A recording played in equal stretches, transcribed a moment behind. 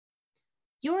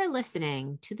You're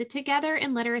listening to the Together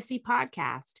in Literacy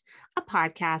podcast, a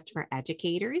podcast for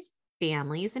educators,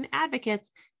 families, and advocates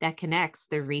that connects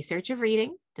the research of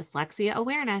reading, dyslexia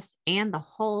awareness, and the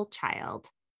whole child.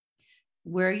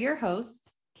 We're your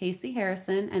hosts, Casey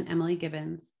Harrison and Emily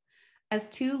Gibbons. As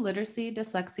two literacy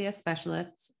dyslexia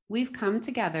specialists, we've come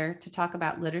together to talk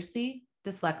about literacy,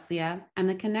 dyslexia, and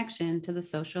the connection to the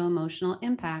social emotional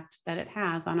impact that it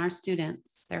has on our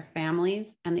students, their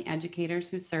families, and the educators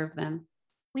who serve them.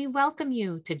 We welcome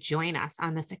you to join us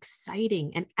on this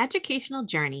exciting and educational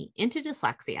journey into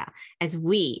dyslexia as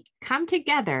we come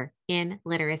together in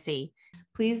literacy.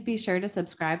 Please be sure to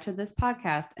subscribe to this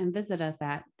podcast and visit us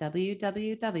at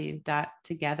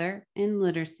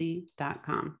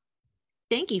www.togetherinliteracy.com.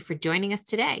 Thank you for joining us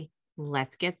today.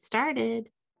 Let's get started.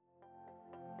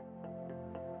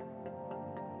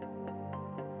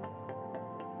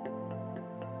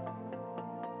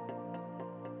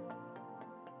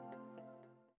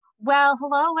 Well,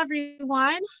 hello,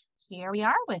 everyone. Here we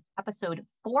are with episode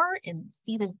 4 in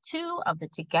season 2 of the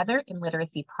Together in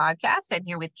Literacy podcast. I'm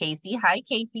here with Casey. Hi,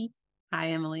 Casey. Hi,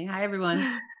 Emily. Hi,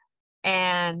 everyone.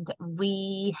 And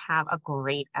we have a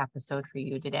great episode for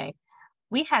you today.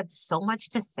 We had so much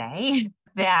to say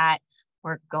that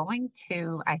we're going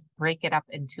to break it up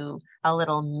into a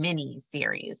little mini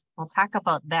series. We'll talk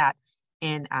about that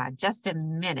in just a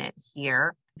minute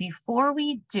here. Before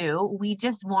we do, we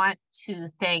just want to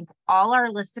thank all our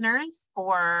listeners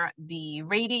for the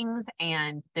ratings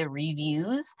and the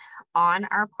reviews on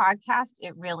our podcast.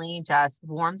 It really just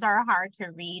warms our heart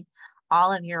to read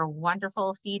all of your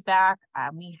wonderful feedback.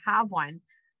 We have one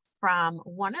from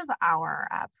one of our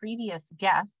previous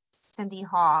guests, Cindy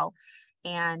Hall,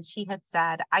 and she had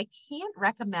said, "I can't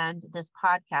recommend this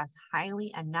podcast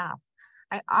highly enough.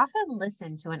 I often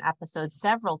listen to an episode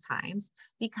several times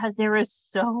because there is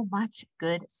so much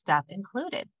good stuff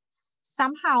included.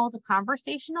 Somehow the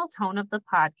conversational tone of the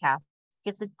podcast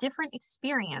gives a different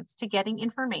experience to getting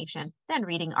information than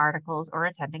reading articles or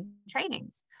attending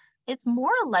trainings. It's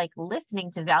more like listening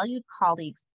to valued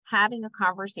colleagues having a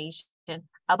conversation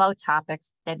about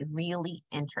topics that really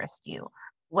interest you."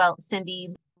 Well,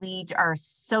 Cindy, we are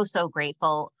so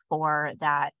grateful for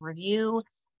that review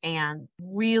and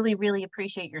really, really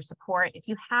appreciate your support. If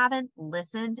you haven't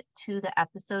listened to the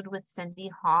episode with Cindy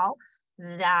Hall,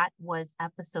 that was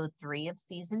episode 3 of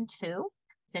season 2.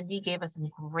 Cindy gave us some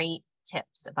great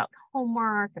tips about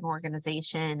homework and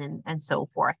organization and so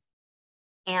forth.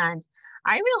 And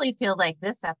I really feel like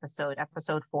this episode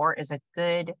 4, is a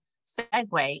good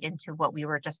segue into what we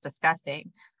were just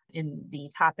discussing in the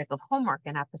topic of homework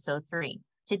in episode 3.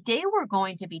 Today, we're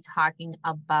going to be talking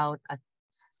about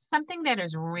something that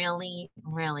is really,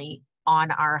 really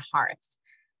on our hearts.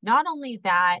 Not only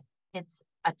that, it's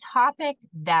a topic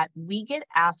that we get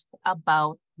asked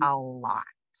about a lot.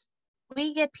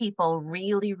 We get people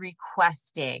really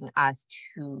requesting us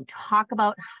to talk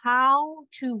about how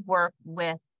to work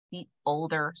with the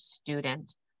older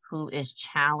student who is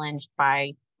challenged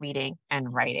by reading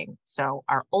and writing. So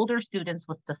our older students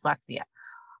with dyslexia.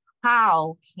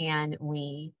 How can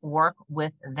we work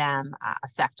with them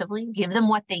effectively, give them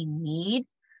what they need,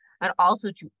 and also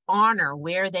to honor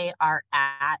where they are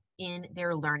at in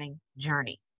their learning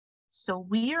journey? So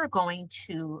we are going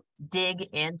to dig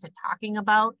into talking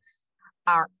about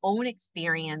our own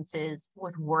experiences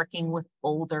with working with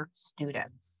older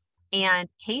students. And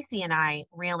Casey and I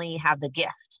really have the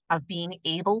gift of being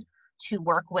able to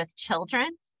work with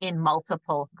children in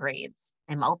multiple grades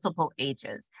and multiple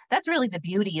ages. That's really the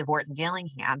beauty of Orton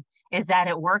Gillingham, is that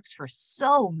it works for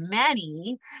so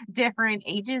many different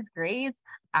ages, grades.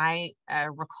 I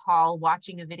recall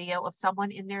watching a video of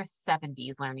someone in their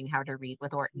 70s learning how to read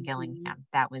with Orton Gillingham.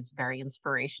 That was very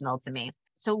inspirational to me.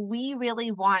 So we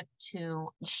really want to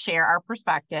share our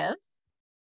perspective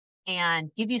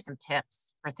and give you some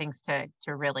tips for things to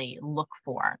really look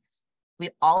for.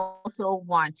 We also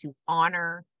want to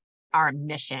honor our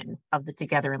mission of the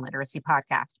Together in Literacy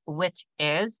podcast, which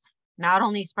is not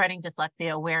only spreading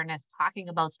dyslexia awareness, talking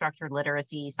about structured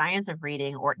literacy, science of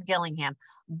reading, Orton Gillingham,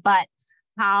 but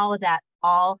how that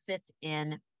all fits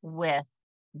in with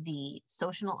the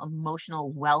social emotional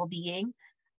well-being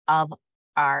of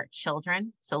our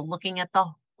children. So looking at the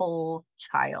whole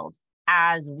child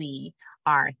as we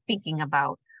are thinking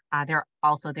about their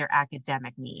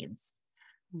academic needs.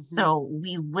 So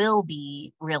we will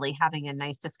be really having a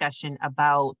nice discussion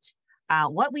about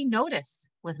what we notice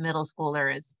with middle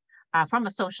schoolers from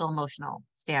a social emotional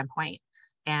standpoint,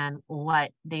 and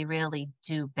what they really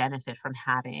do benefit from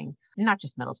having, not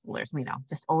just middle schoolers,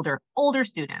 just older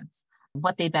students,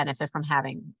 what they benefit from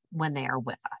having when they are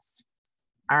with us.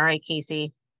 All right,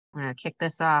 Casey, we're going to kick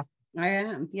this off. I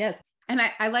am. Yes. And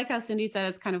I like how Cindy said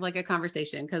it's kind of like a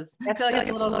conversation, because I feel like it's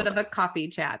a little bit of a coffee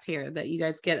chat here that you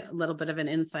guys get a little bit of an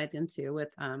insight into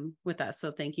with us. So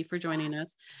thank you for joining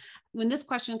us. When this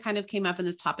question kind of came up and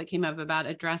this topic came up about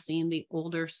addressing the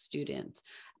older student,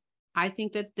 I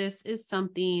think that this is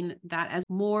something that as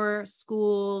more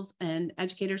schools and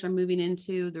educators are moving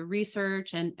into the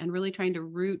research and really trying to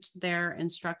root their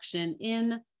instruction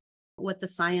in what the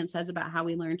science says about how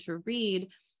we learn to read,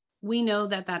 we know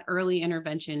that that early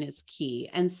intervention is key.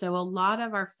 And so a lot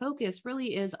of our focus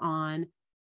really is on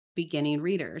beginning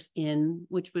readers, in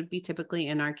which would be typically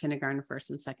in our kindergarten,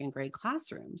 first and second grade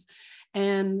classrooms.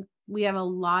 And we have a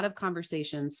lot of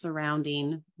conversations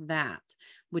surrounding that,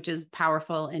 which is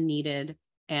powerful and needed,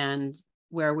 and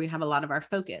where we have a lot of our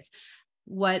focus.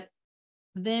 What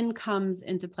then comes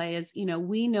into play is,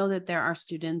 we know that there are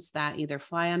students that either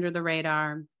fly under the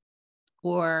radar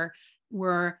or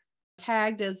were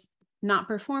tagged as not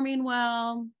performing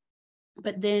well,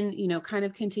 but then, kind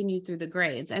of continue through the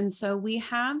grades. And so we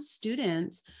have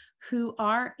students who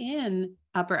are in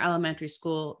upper elementary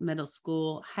school, middle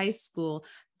school, high school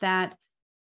that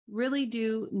really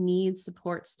do need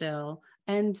support still.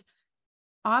 And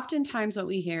oftentimes what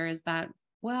we hear is that,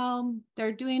 well,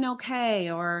 they're doing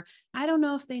okay, or I don't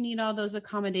know if they need all those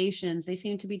accommodations. They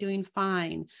seem to be doing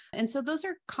fine. And so those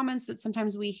are comments that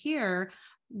sometimes we hear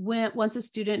once a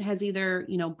student has either,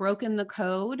 broken the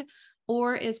code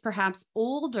or is perhaps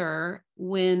older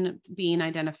when being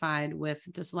identified with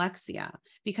dyslexia,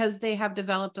 because they have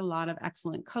developed a lot of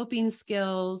excellent coping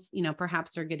skills.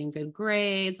 Perhaps they're getting good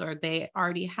grades, or they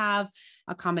already have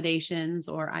accommodations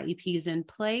or IEPs in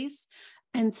place.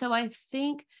 And so I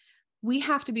think we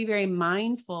have to be very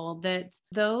mindful that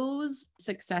those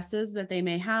successes that they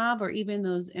may have, or even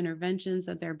those interventions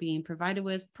that they're being provided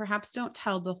with, perhaps don't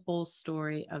tell the whole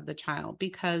story of the child.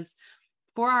 Because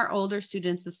for our older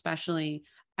students, especially,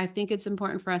 I think it's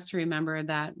important for us to remember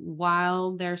that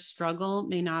while their struggle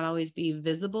may not always be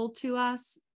visible to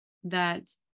us, that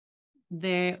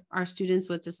our students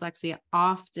with dyslexia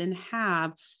often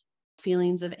have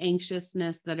feelings of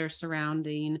anxiousness that are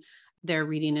surrounding their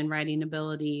reading and writing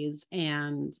abilities,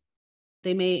 and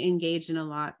they may engage in a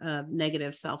lot of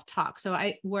negative self-talk. So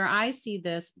where I see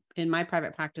this in my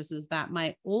private practice is that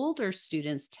my older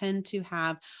students tend to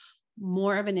have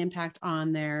more of an impact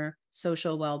on their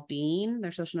social well-being,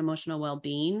 their social and emotional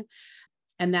well-being.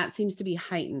 And that seems to be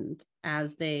heightened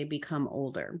as they become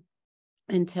older,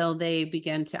 until they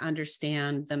begin to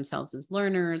understand themselves as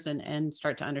learners and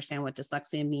start to understand what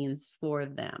dyslexia means for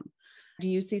them. Do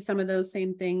you see some of those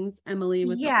same things, Emily,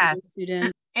 with the older Yes.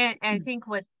 students? And I think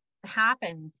what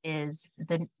happens is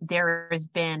there has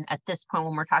been, at this point,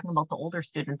 when we're talking about the older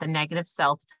student, the negative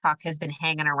self-talk has been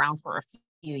hanging around for a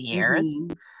few years.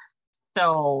 Mhm.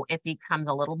 So it becomes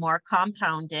a little more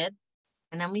compounded.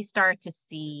 And then we start to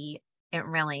see it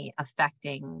really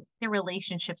affecting their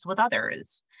relationships with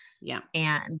others. Yeah.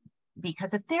 And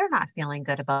because if they're not feeling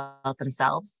good about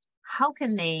themselves, how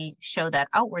can they show that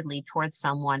outwardly towards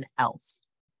someone else?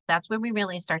 That's when we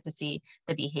really start to see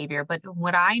the behavior. But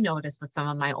what I notice with some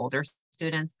of my older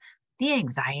students, the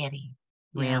anxiety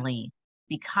Yeah. really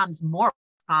becomes more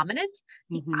prominent.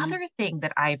 The Mhm. other thing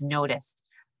that I've noticed,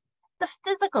 the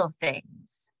physical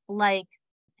things like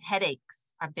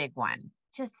headaches, a big one,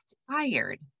 just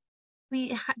tired.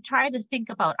 Try to think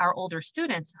about our older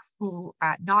students who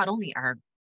not only are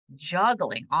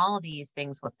juggling all of these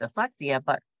things with dyslexia,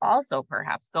 but also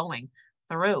perhaps going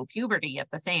through puberty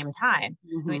at the same time.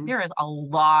 I mean, Mhm. there is a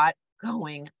lot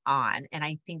going on. And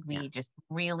I think Yeah. we just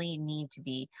really need to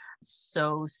be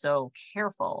so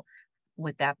careful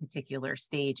with that particular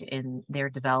stage in their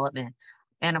development.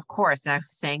 And of course, I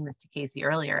was saying this to Casey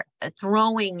earlier,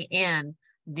 throwing in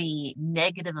the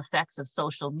negative effects of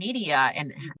social media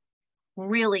and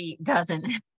really doesn't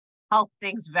help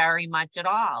things very much at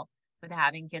all with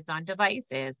having kids on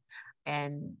devices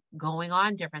and going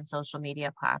on different social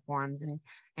media platforms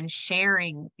and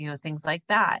sharing, things like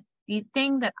that. The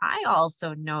thing that I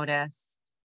also notice,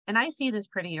 and I see this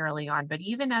pretty early on, but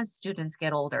even as students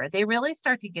get older, they really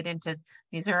start to get into,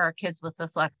 these are our kids with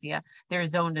dyslexia, their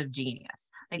zone of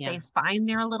genius. Like Yeah. they find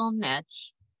their little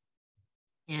niche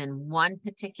in one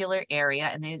particular area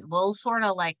and they will sort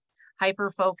of like hyper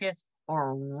focus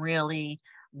or really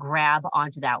grab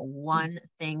onto that one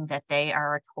thing that they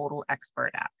are a total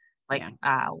expert at. Like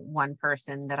Yeah. one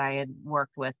person that I had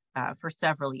worked with for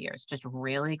several years just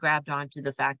really grabbed onto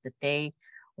the fact that they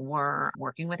were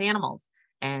working with animals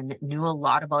and knew a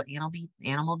lot about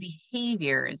animal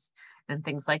behaviors and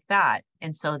things like that.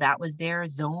 And so that was their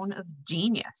zone of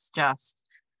genius, just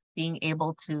being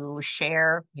able to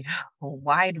share, a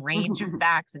wide range of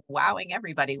facts and wowing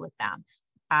everybody with them,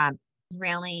 is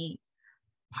really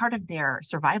part of their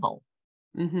survival,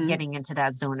 Hmm. getting into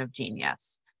that zone of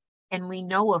genius. And we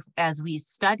know of, as we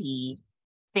study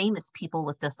famous people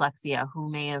with dyslexia who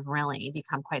may have really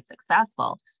become quite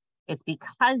successful, it's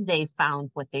because they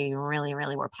found what they really,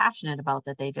 really were passionate about,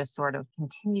 that they just sort of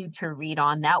continued to read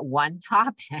on that one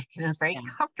topic and it was very Yeah.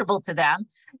 comfortable to them.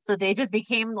 So they just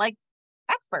became like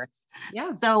experts.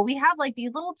 Yeah. So we have like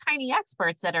these little tiny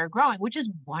experts that are growing, which is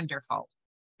wonderful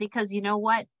because you know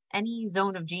what? Any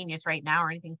zone of genius right now or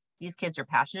anything these kids are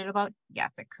passionate about,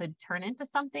 yes, it could turn into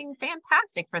something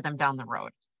fantastic for them down the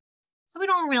road. So we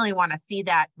don't really want to see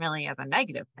that really as a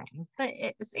negative thing, but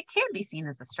it can be seen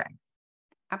as a strength.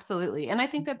 Absolutely. And I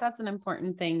think that that's an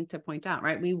important thing to point out,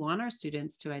 right? We want our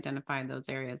students to identify those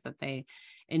areas that they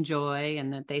enjoy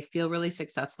and that they feel really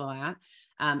successful at,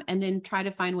 and then try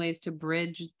to find ways to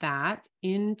bridge that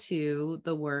into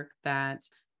the work that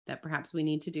perhaps we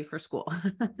need to do for school.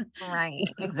 Right.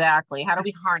 Exactly. How do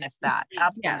we harness that?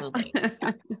 Yes. Absolutely.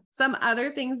 Yeah. Some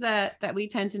other things that we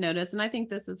tend to notice, and I think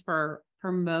this is for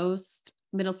most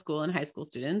middle school and high school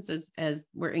students, as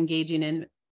we're engaging in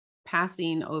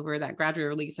passing over that graduate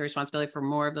release or responsibility for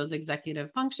more of those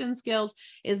executive function skills,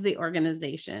 is the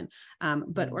organization.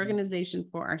 But Mhm. organization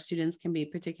for our students can be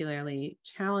particularly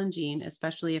challenging,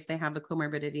 especially if they have the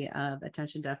comorbidity of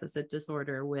attention deficit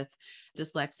disorder with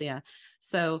dyslexia.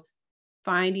 So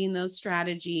finding those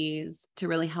strategies to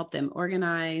really help them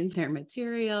organize their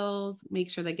materials,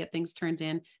 make sure they get things turned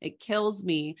in. It kills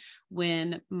me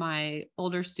when my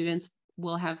older students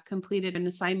will have completed an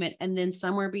assignment and then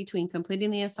somewhere between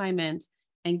completing the assignment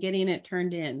and getting it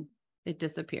turned in, it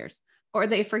disappears. Or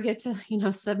they forget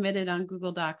to, submit it on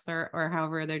Google Docs or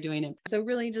however they're doing it. So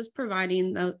really just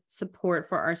providing the support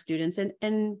for our students.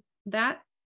 And that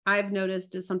I've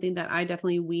noticed is something that I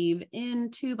definitely weave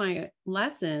into my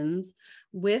lessons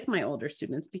with my older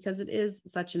students because it is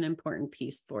such an important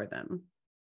piece for them.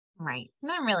 Right. And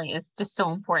that really is just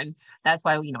so important. That's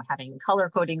why, having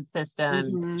color coding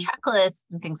systems, Mhm. checklists,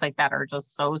 and things like that are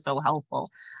just so, so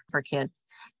helpful for kids.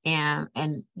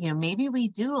 Maybe we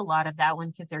do a lot of that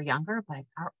when kids are younger, but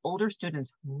our older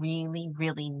students really,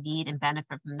 really need and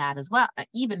benefit from that as well,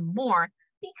 even more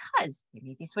because they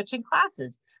may be switching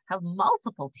classes, have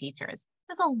multiple teachers.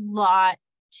 There's a lot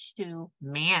to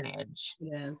manage.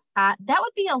 Yes. That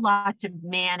would be a lot to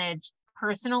manage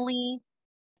personally,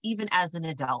 even as an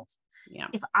adult. Yeah.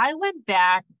 If I went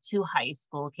back to high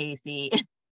school, Casey,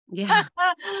 Yeah.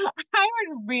 I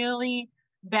would really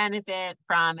benefit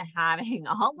from having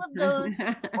all of those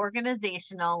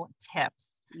organizational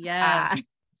tips. Yes. Uh,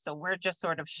 so we're just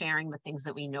sort of sharing the things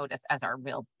that we notice as our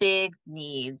real big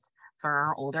needs for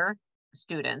our older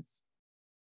students.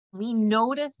 We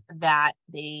notice that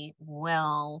they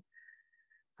will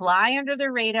fly under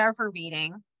the radar for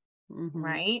reading, Mhm.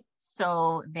 right?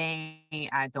 So they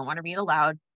don't want to read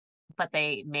aloud, but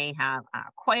they may have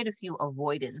quite a few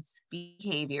avoidance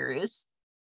behaviors.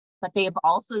 But they have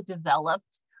also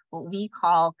developed what we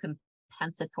call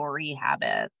compensatory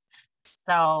habits.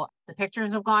 So the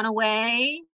pictures have gone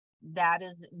away. That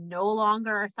is no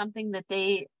longer something that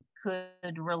they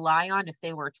could rely on if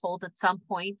they were told at some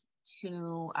point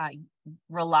to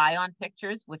rely on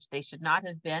pictures, which they should not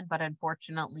have been, but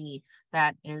unfortunately,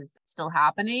 that is still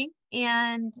happening.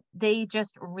 And they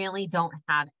just really don't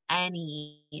have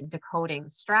any decoding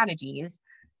strategies.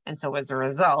 And so as a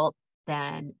result,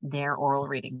 then their oral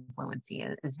reading fluency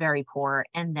is very poor.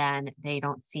 And then they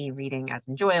don't see reading as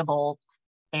enjoyable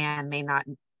and may not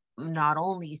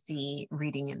only see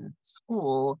reading in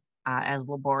school as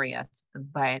laborious,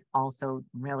 but also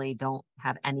really don't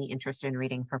have any interest in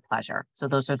reading for pleasure. So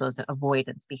those are those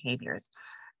avoidance behaviors.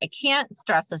 I can't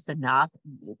stress this enough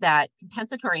that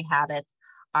compensatory habits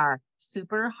are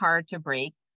super hard to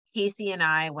break. Casey and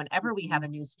I, whenever we have Mhm. a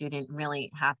new student, really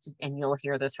have to, and you'll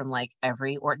hear this from like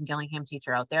every Orton Gillingham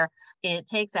teacher out there, it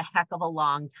takes a heck of a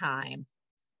long time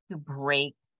to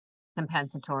break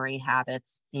compensatory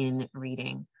habits in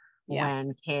reading Yeah.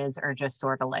 when kids are just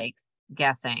sort of like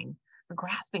guessing,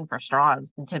 grasping for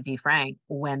straws, to be frank,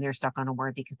 when they're stuck on a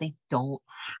word because they don't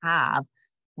have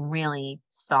really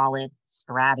solid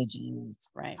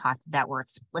strategies Right. that were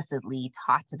explicitly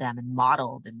taught to them and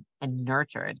modeled and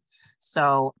nurtured.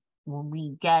 So when we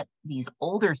get these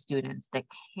older students that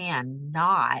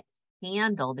cannot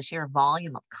handle the sheer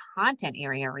volume of content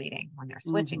area reading when they're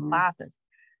switching Mhm. classes,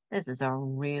 this is a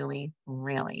really,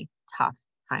 really tough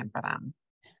time for them.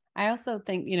 I also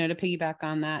think, to piggyback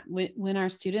on that, when our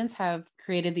students have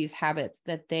created these habits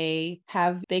that they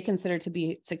consider to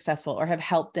be successful or have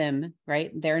helped them,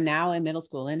 right? They're now in middle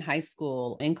school, in high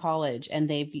school, in college, and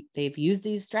they've used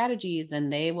these strategies,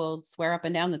 and they will swear up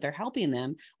and down that they're helping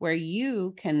them, where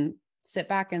you can sit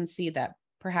back and see that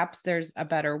perhaps there's a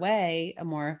better way, a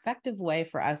more effective way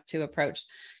for us to approach,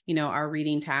 our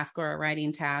reading task or our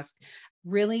writing task.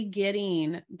 Really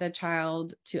getting the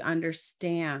child to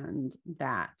understand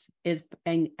that is,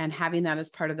 and having that as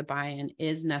part of the buy-in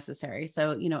is necessary.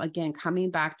 So, again,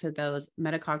 coming back to those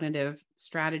metacognitive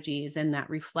strategies and that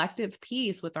reflective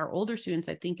piece with our older students,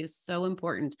 I think is so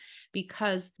important,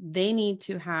 because they need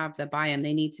to have the buy-in.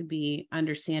 They need to be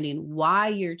understanding why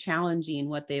you're challenging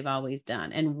what they've always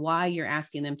done and why you're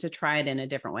asking them to try it in a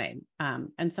different way.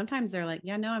 And sometimes they're like,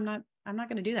 yeah, no, I'm not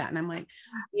going to do that. And I'm like,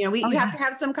 you have to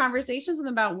have some conversations with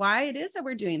them about why it is that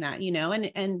we're doing that,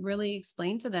 and really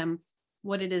explain to them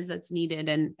what it is that's needed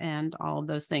and all of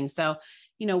those things. So,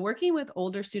 working with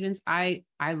older students, I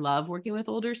love working with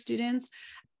older students,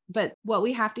 but what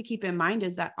we have to keep in mind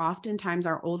is that oftentimes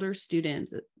our older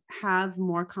students have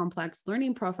more complex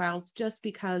learning profiles just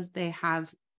because they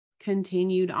have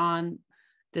continued on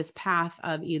this path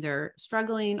of either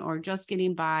struggling or just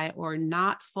getting by or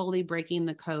not fully breaking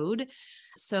the code.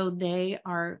 So they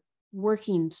are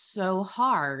working so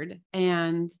hard.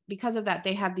 And because of that,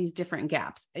 they have these different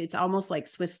gaps. It's almost like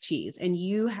Swiss cheese. And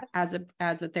you, as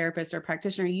a therapist or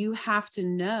practitioner, you have to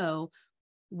know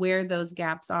where those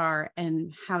gaps are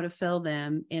and how to fill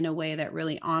them in a way that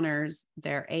really honors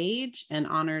their age and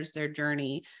honors their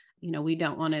journey. We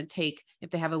don't want to take,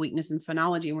 if they have a weakness in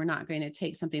phonology, we're not going to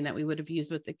take something that we would have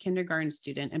used with the kindergarten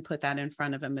student and put that in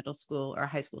front of a middle school or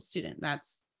high school student.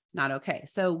 That's not okay.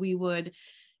 So we would,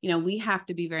 we have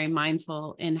to be very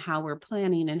mindful in how we're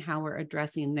planning and how we're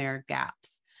addressing their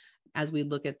gaps as we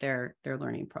look at their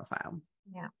learning profile.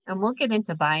 Yeah. And we'll get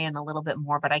into buy-in a little bit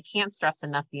more, but I can't stress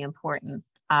enough the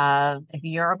importance of, if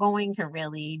you're going to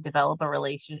really develop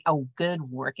a good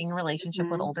working relationship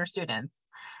with older students,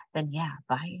 then yeah,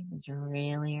 buy-in is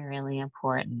really, really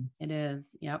important. It is.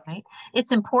 Yep. Right.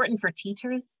 It's important for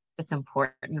teachers. It's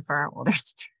important for our older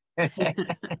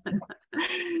students.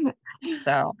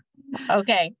 So,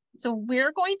 okay. So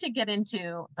we're going to get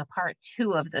into the part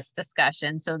 2 of this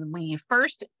discussion. So we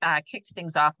first kicked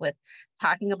things off with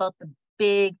talking about the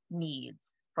big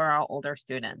needs for our older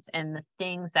students and the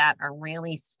things that are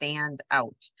really stand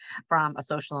out from a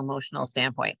social emotional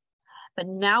standpoint. But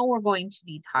now we're going to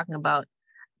be talking about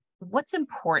what's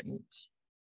important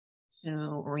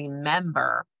to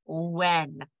remember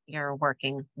when you're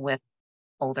working with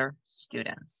older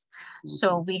students.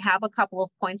 So we have a couple of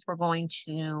points we're going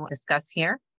to discuss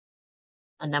here,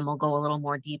 and then we'll go a little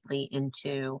more deeply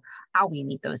into how we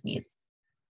meet those needs.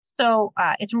 So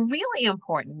it's really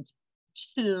important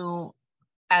to,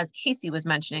 as Casey was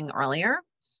mentioning earlier,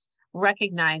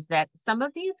 recognize that some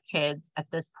of these kids at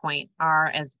this point are,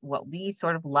 as what we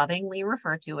sort of lovingly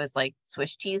refer to as like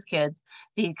Swiss cheese kids,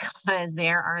 because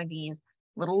there are these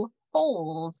little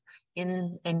holes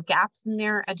in gaps in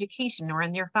their education or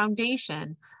in their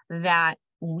foundation that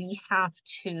we have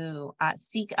to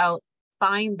seek out,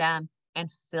 find them, and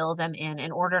fill them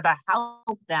in order to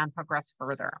help them progress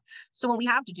further. So what we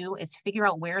have to do is figure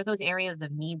out where those areas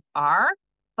of need are.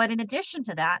 But in addition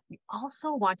to that, we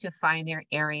also want to find their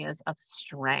areas of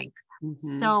strength.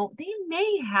 So they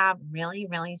may have really,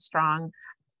 really strong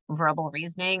verbal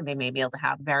reasoning. They may be able to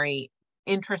have very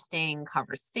interesting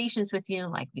conversations with you.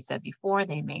 Like we said before,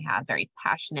 they may have very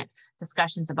passionate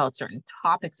discussions about certain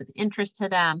topics of interest to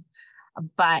them.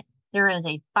 But there is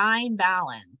a fine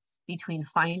balance between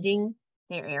finding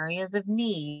their areas of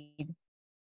need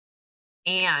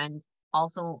and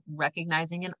also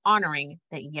recognizing and honoring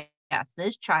that, yes,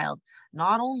 this child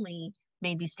not only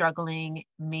may be struggling,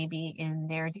 maybe in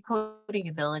their decoding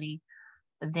ability,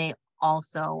 they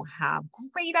also have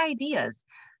great ideas.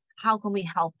 How can we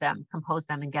help them compose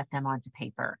them and get them onto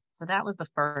paper? So that was the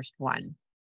first one.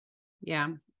 Yeah.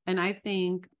 And I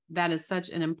think that is such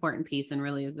an important piece and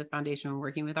really is the foundation when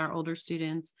working with our older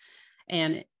students.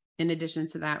 And in addition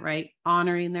to that, right,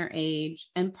 honoring their age.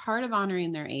 And part of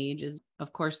honoring their age is,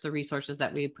 of course, the resources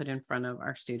that we put in front of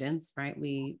our students, right?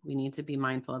 We need to be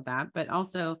mindful of that. But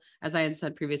also, as I had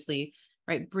said previously,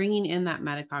 right, bringing in that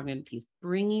metacognitive piece,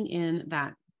 bringing in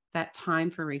that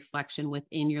time for reflection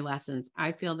within your lessons.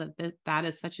 I feel that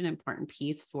is such an important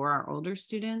piece for our older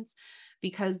students,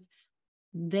 because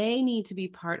they need to be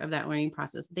part of that learning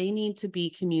process. They need to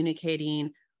be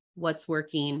communicating what's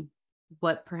working,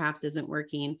 what perhaps isn't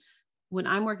working. When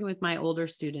I'm working with my older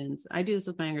students, I do this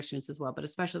with my younger students as well, but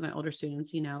especially my older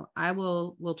students, I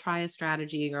will try a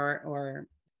strategy or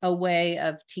a way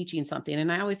of teaching something.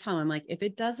 And I always tell them, like, if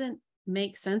it doesn't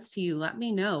make sense to you, let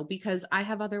me know, because I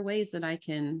have other ways that I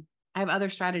have other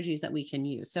strategies that we can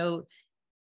use. So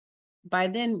by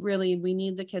then, really, we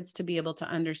need the kids to be able to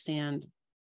understand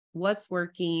what's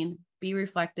working, be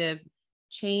reflective,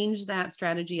 change that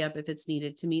strategy up if it's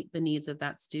needed to meet the needs of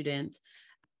that student,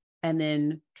 and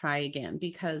then try again,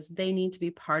 because they need to be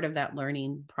part of that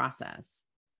learning process.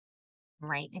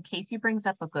 Right. And Casey brings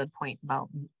up a good point about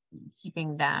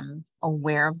keeping them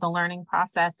aware of the learning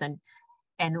process.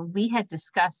 And we had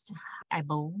discussed, I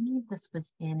believe this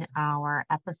was in our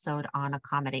episode on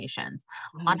accommodations,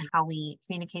 on how we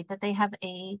communicate that they have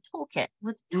a toolkit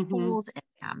with tools in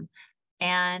them.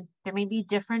 And there may be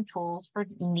different tools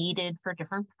needed for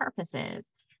different purposes.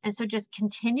 And so just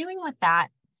continuing with that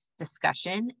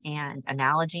discussion and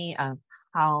analogy of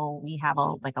how we have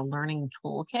a learning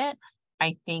toolkit,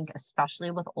 I think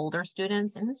especially with older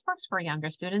students, and this works for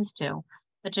younger students too,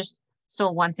 but just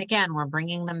so once again, we're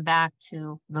bringing them back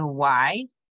to the why,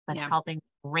 but helping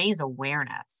raise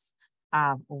awareness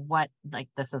of what, like,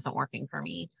 this isn't working for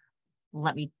me.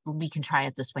 We can try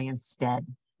it this way instead.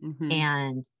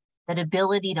 And that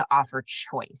ability to offer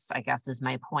choice, I guess is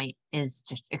my point, is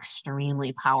just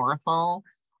extremely powerful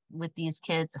with these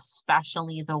kids,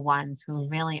 especially the ones who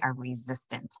really are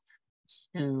resistant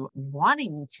to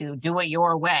wanting to do it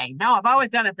your way. No, I've always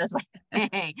done it this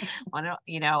way.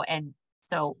 And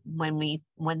so when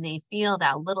they feel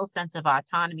that little sense of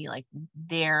autonomy, like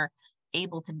they're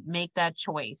able to make that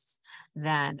choice,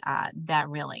 then that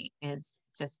really is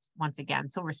just, once again,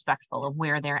 so respectful of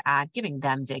where they're at, giving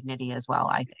them dignity as well,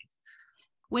 I think.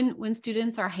 When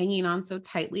students are hanging on so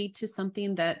tightly to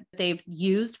something that they've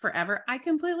used forever, I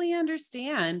completely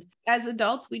understand. As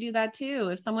adults, we do that too.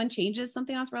 If someone changes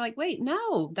something else, we're like, wait,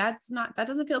 no, that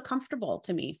doesn't feel comfortable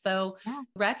to me. So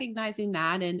recognizing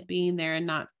that and being there,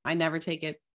 and I never take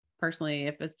it personally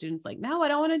if a student's like, no, I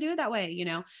don't want to do it that way,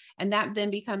 and that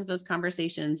then becomes those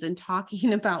conversations and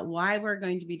talking about why we're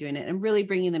going to be doing it and really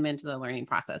bringing them into the learning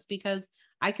process, because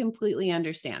I completely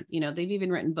understand. They've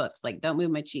even written books like Don't Move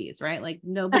My Cheese, right? Like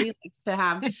nobody likes to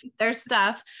have their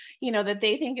stuff, that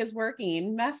they think is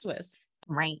working messed with.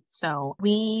 Right. So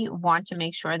we want to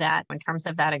make sure that in terms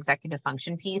of that executive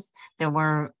function piece, that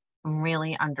we're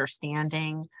really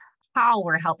understanding how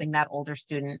we're helping that older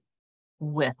student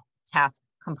with task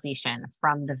completion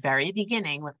from the very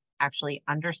beginning, with actually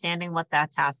understanding what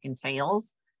that task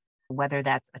entails, whether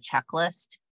that's a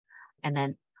checklist, and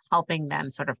then helping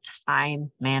them sort of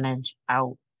time manage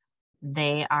out.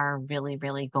 They are really,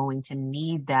 really going to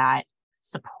need that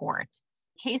support.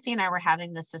 Casey and I were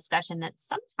having this discussion that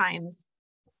sometimes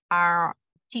our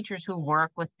teachers who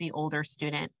work with the older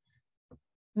student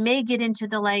may get into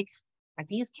the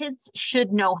these kids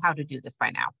should know how to do this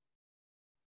by now.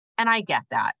 And I get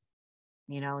that.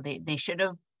 They should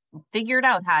have figured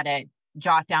out how to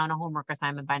jot down a homework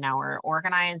assignment by now, or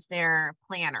organize their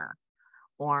planner,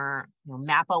 or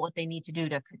map out what they need to do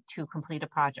to complete a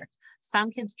project.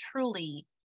 Some kids truly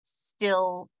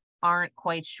still aren't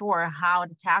quite sure how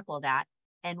to tackle that.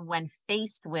 And when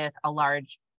faced with a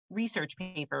large research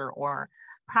paper or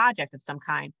project of some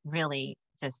kind, really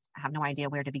just have no idea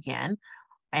where to begin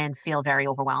and feel very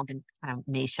overwhelmed and kind of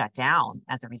may shut down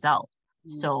as a result.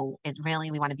 So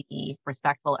we want to be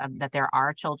respectful of that there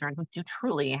are children who do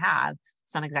truly have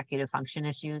some executive function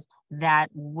issues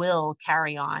that will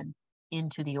carry on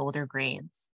into the older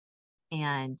grades,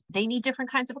 and they need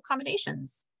different kinds of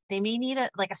accommodations. They may need a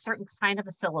certain kind of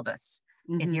a syllabus.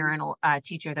 If you're a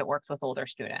teacher that works with older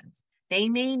students, they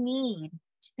may need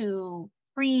to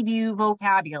preview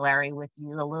vocabulary with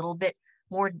you a little bit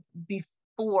more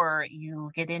before you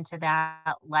get into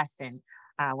that lesson,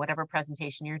 whatever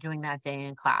presentation you're doing that day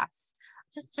in class.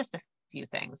 Just a few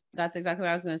things. That's exactly what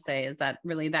I was going to say, is that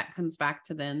really that comes back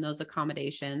to then those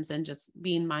accommodations and just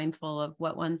being mindful of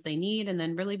what ones they need, and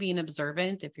then really being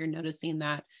observant. If you're noticing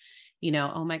that,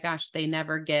 oh my gosh, they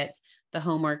never get the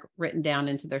homework written down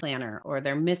into their planner, or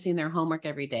they're missing their homework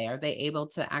every day. Are they able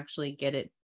to actually get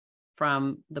it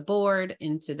from the board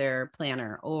into their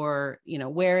planner, or,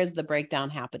 where is the breakdown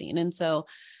happening? And so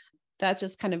that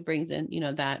just kind of brings in,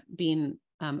 that being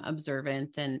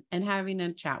observant and having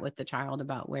a chat with the child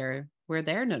about where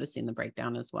they're noticing the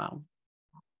breakdown as well.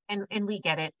 And we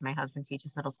get it. My husband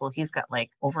teaches middle school. He's got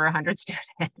over 100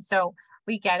 students. So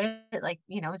we get it.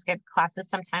 He's got classes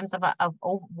sometimes of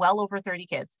well over 30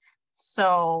 kids.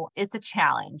 So it's a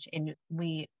challenge, and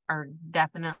we are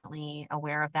definitely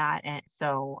aware of that. And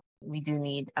so we do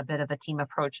need a bit of a team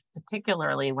approach,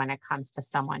 particularly when it comes to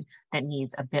someone that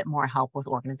needs a bit more help with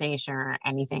organization or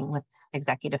anything with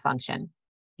executive function.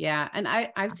 Yeah. And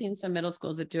I've seen some middle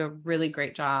schools that do a really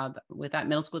great job with that,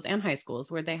 middle schools and high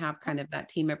schools, where they have kind of that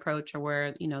team approach, or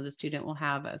where, the student will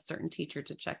have a certain teacher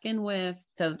to check in with.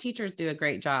 So teachers do a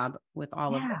great job with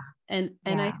all of that. Yeah.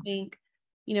 And I think,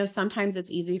 sometimes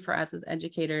it's easy for us as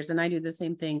educators, and I do the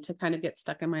same thing, to kind of get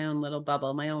stuck in my own little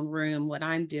bubble, my own room, what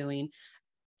I'm doing.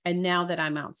 And now that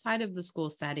I'm outside of the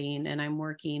school setting and I'm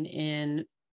working in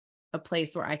a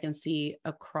place where I can see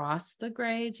across the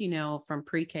grades, from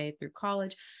pre-K through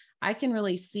college, I can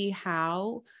really see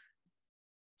how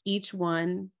each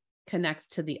one connects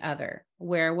to the other.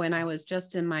 Where when I was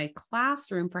just in my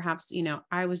classroom, perhaps,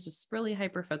 I was just really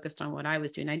hyper focused on what I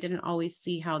was doing. I didn't always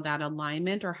see how that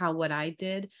alignment, or how what I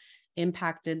did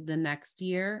impacted the next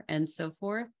year and so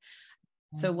forth.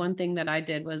 So one thing that I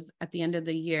did was, at the end of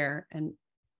the year, and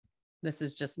this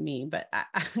is just me, but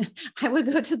I would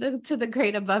go to the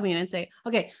grade above me and say,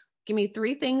 okay, give me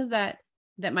 3 things that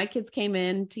my kids came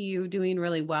in to you doing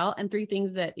really well, and 3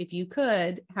 things that, if you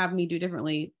could have me do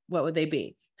differently, what would they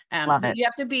be? Love it. You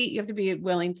have to be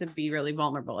willing to be really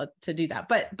vulnerable to do that.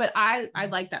 But I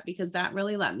like that, because that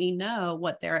really let me know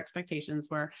what their expectations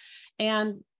were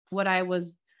and what I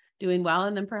was doing well,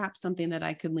 and then perhaps something that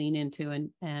I could lean into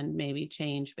and maybe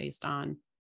change based on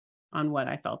what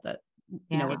I felt that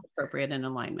was appropriate in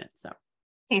alignment. So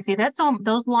Casey,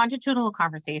 those longitudinal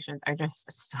conversations are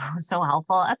just so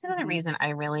helpful. That's another reason I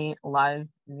really love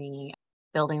the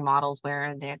building models,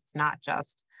 where it's not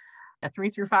just a 3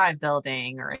 through 5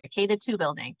 building or a K to 2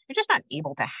 building. You're just not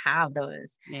able to have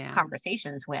those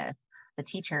conversations with the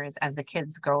teachers as the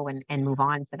kids grow and move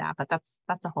on to that. But that's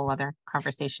a whole other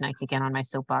conversation I could get on my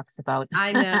soapbox about.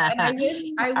 I know. And I wish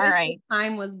right. the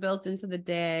time was built into the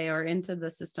day or into the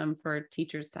system for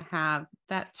teachers to have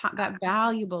that that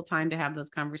valuable time to have those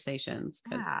conversations.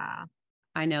 Because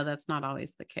I know that's not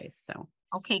always the case. So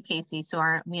okay, Casey. So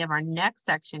we have our next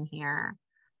section here.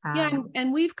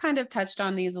 And we've kind of touched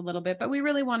on these a little bit, but we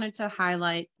really wanted to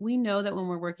highlight, we know that when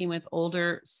we're working with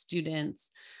older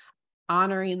students,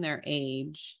 honoring their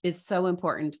age is so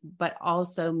important, but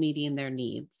also meeting their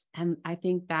needs. And I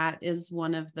think that is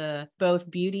one of the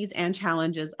both beauties and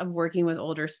challenges of working with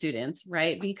older students,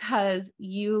 right? Because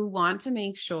you want to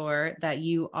make sure that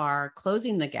you are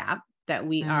closing the gap, that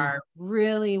we are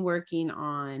really working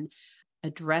on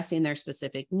addressing their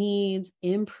specific needs,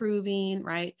 improving,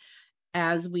 right?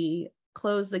 As we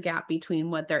close the gap between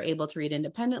what they're able to read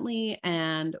independently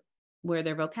and where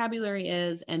their vocabulary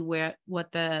is, and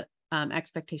what the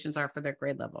expectations are for their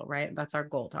grade level, right? That's our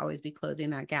goal, to always be closing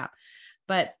that gap.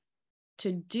 But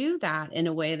to do that in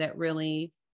a way that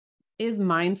really is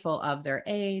mindful of their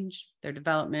age, their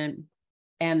development,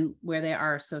 and where they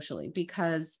are socially.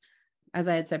 Because as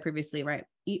I had said previously, right,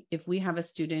 if we have a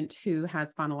student who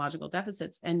has phonological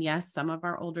deficits, and yes, some of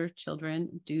our older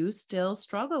children do still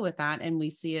struggle with that, and we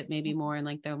see it maybe more in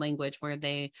like their language, where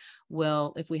they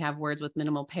will, if we have words with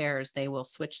minimal pairs, they will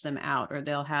switch them out, or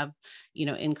they'll have,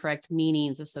 incorrect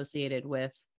meanings associated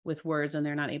with words, and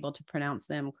they're not able to pronounce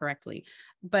them correctly.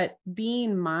 But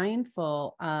being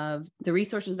mindful of the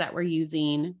resources that we're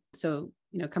using. So,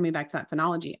 coming back to that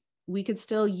phonology, we could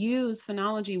still use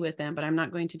phonology with them, but I'm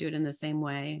not going to do it in the same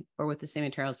way or with the same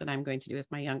materials that I'm going to do with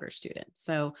my younger students.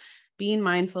 So being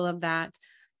mindful of that.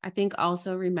 I think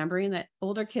also remembering that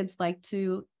older kids like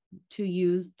to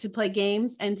play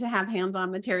games and to have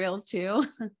hands-on materials too.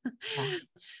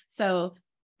 So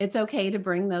it's okay to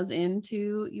bring those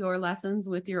into your lessons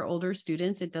with your older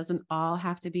students. It doesn't all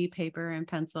have to be paper and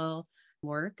pencil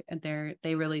work.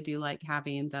 They really do like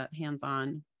having the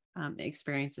hands-on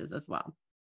experiences as well.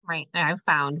 Right. And I've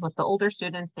found with the older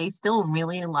students, they still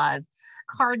really love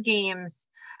card games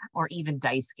or even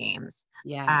dice games,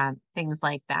 things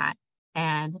like that.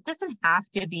 And it doesn't have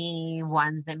to be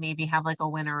ones that maybe have like a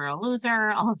winner or a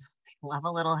loser, although they love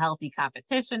a little healthy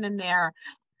competition in there.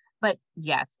 But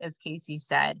yes, as Casey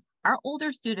said, our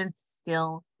older students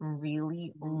still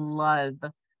really love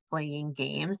playing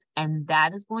games. And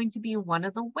that is going to be one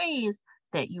of the ways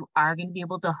that you are going to be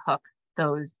able to hook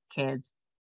those kids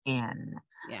in.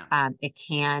 It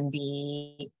can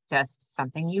be just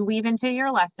something you weave into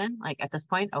your lesson. Like at this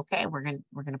point, okay, we're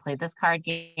gonna play this card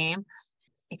game.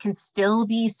 It can still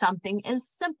be something as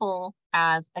simple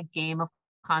as a game of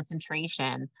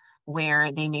concentration,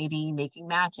 where they may be making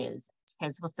matches.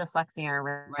 Kids with dyslexia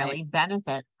really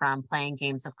benefit from playing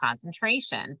games of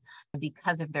concentration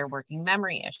because of their working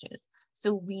memory issues.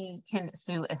 So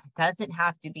it doesn't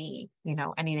have to be,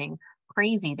 anything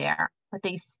crazy there, but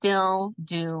they still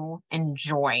do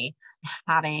enjoy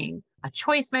having a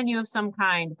choice menu of some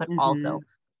kind, but also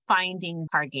finding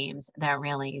card games that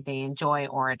really they enjoy,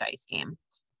 or a dice game.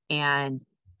 And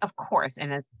of course,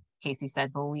 and as Casey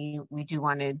said, but we do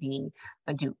want to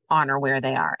do honor where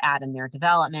they are at in their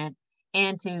development,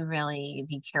 and to really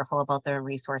be careful about the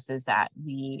resources that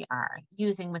we are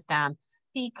using with them,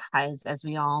 because as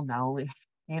we all know,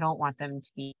 they don't want them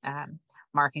to be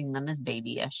marking them as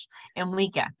babyish, and we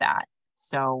get that.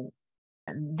 So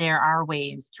there are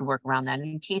ways to work around that.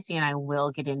 And Casey and I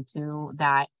will get into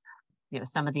that,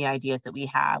 some of the ideas that we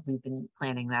have. We've been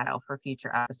planning that out for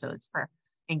future episodes for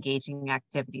engaging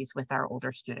activities with our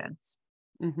older students.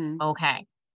 Mm-hmm. Okay.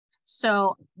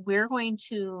 So we're going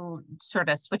to sort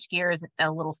of switch gears a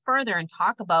little further and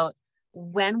talk about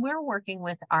when we're working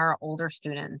with our older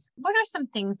students, what are some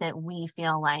things that we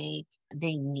feel like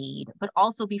they need, but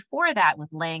also before that, with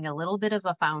laying a little bit of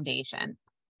a foundation.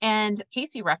 And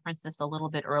Casey referenced this a little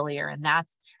bit earlier, and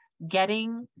that's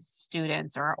getting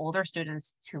students or our older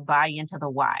students to buy into the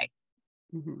why.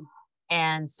 Mm-hmm.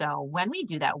 And so when we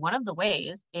do that, one of the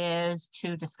ways is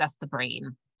to discuss the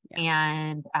brain. Yeah.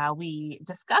 And we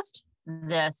discussed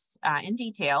this in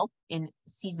detail in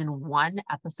season 1,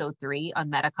 episode 3 on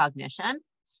metacognition.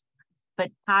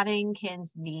 But having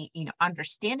kids be,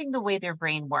 understanding the way their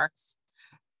brain works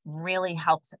really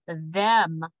helps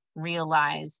them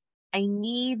realize, I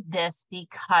need this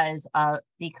because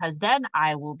then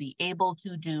I will be able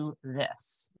to do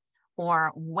this.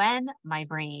 Or when my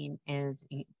brain is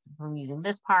using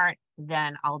this part,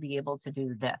 then I'll be able to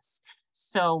do this.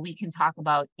 So we can talk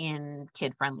about in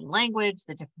kid-friendly language,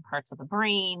 the different parts of the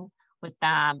brain with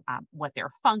them, what their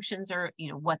functions are,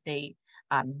 what they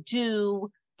do,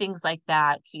 things like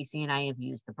that. Casey and I have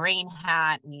used the brain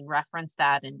hat. We referenced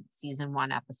that in season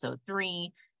 1, episode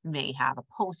 3. You may have a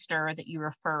poster that you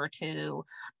refer to,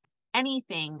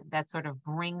 anything that sort of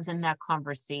brings in that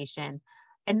conversation,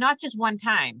 and not just one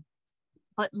time,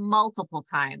 but multiple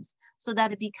times, so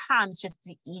that it becomes just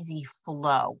an easy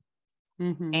flow.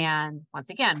 Mm-hmm. And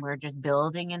once again, we're just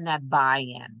building in that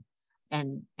buy-in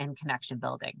and connection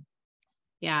building.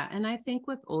 Yeah. And I think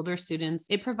with older students,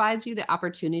 it provides you the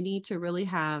opportunity to really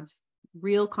have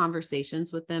real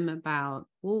conversations with them about,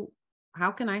 well,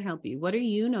 how can I help you? What are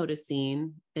you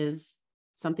noticing is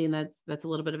something that's a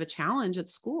little bit of a challenge at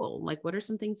school? Like, what are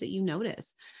some things that you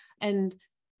notice? And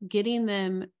getting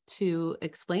them to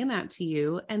explain that to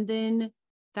you. And then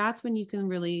that's when you can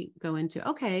really go into,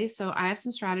 okay, so I have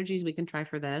some strategies we can try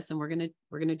for this, and we're going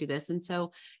to do this. And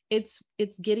so it's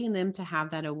getting them to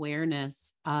have that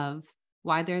awareness of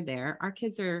why they're there. Our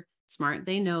kids are smart.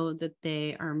 They know that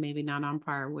they are maybe not on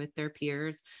par with their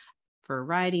peers for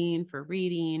writing, for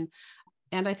reading.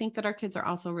 And I think that our kids are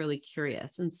also really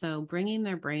curious. And so bringing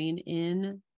their brain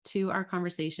in to our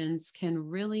conversations can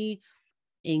really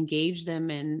engage them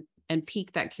and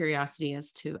pique that curiosity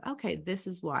as to, okay, this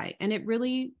is why. And it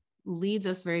really leads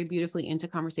us very beautifully into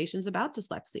conversations about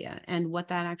dyslexia and what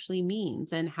that actually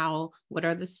means, and what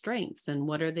are the strengths and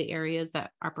what are the areas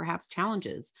that are perhaps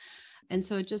challenges. And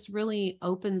so it just really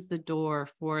opens the door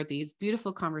for these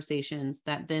beautiful conversations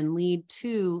that then lead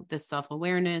to the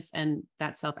self-awareness and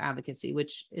that self-advocacy,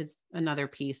 which is another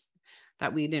piece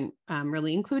that we didn't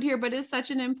really include here, but is such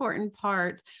an important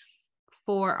part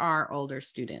for our older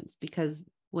students, because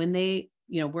when they,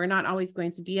 we're not always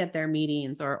going to be at their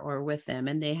meetings or with them,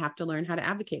 and they have to learn how to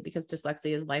advocate, because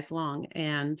dyslexia is lifelong,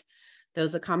 and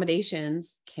those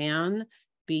accommodations can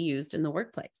be used in the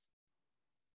workplace.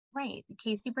 Right.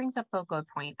 Casey brings up a good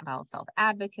point about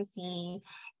self-advocacy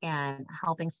and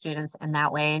helping students in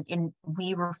that way. And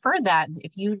we refer that,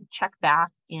 if you check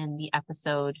back in the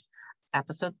episode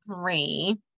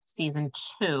 3, season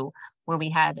 2, where we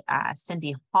had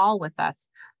Cindy Hall with us,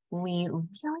 we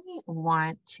really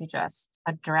want to just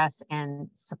address and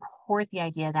support the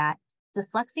idea that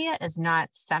dyslexia is not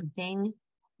something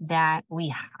that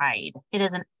we hide. It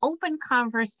is an open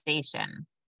conversation.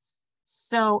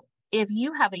 So if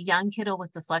you have a young kiddo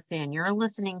with dyslexia and you're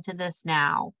listening to this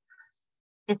now,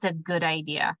 it's a good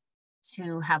idea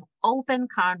to have open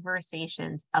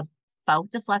conversations about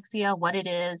dyslexia, what it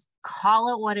is,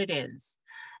 call it what it is.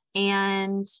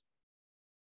 And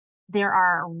there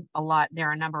are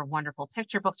a number of wonderful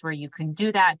picture books where you can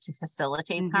do that to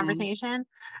facilitate conversation.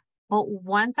 But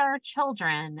once our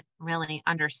children really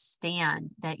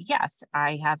understand that, yes,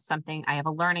 I have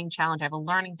a learning challenge, I have a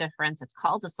learning difference, it's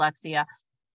called dyslexia,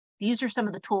 these are some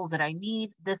of the tools that I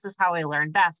need, this is how I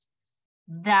learn best,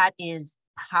 that is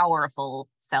powerful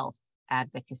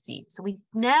self-advocacy. So we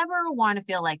never want to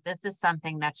feel like this is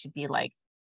something that should be like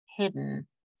hidden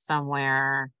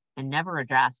somewhere and never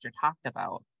addressed or talked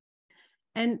about.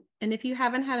 And if you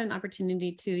haven't had an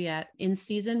opportunity to yet, in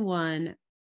season 1,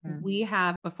 we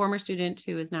have a former student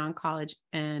who is now in college,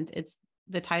 and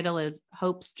the title is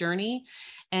Hope's Journey.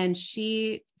 And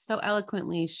she so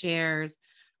eloquently shares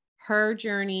her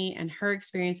journey and her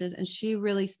experiences. And she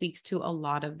really speaks to a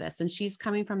lot of this. And she's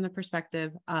coming from the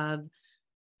perspective of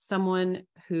someone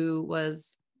who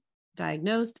was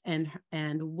diagnosed and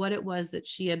what it was that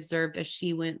she observed as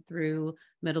she went through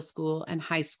middle school and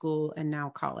high school and now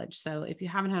college. So if you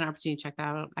haven't had an opportunity to check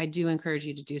that out, I do encourage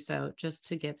you to do so, just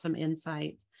to get some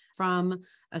insight from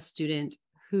a student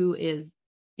who is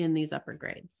in these upper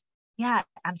grades. Yeah,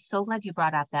 I'm so glad you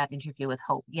brought up that interview with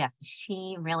Hope. Yes,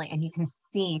 she really, and you can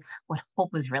see what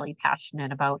Hope was really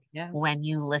passionate about Yeah. when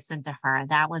you listen to her.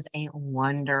 That was a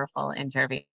wonderful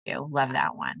interview. Love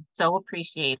that one. So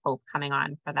appreciate Hope coming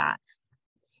on for that.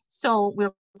 So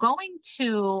we're going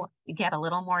to get a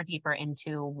little more deeper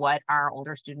into what our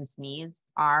older students' needs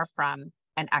are from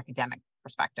an academic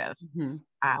perspective.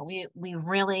 We've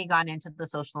really gone into the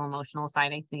social emotional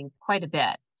side, I think, quite a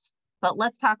bit. But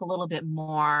let's talk a little bit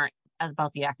more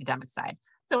about the academic side.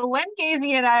 So when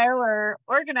Casey and I were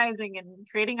organizing and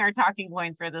creating our talking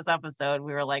points for this episode,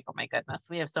 we were like, oh my goodness,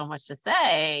 we have so much to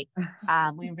say.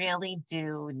 We really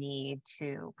do need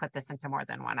to put this into more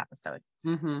than one episode.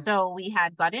 So we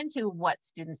had got into what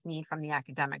students need from the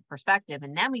academic perspective,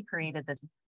 and then we created this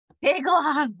big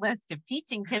long list of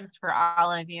teaching tips for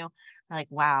all of you. We're like,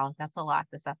 wow, that's a lot.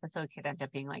 This episode could end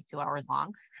up being like 2 hours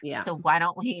long. Yeah. So why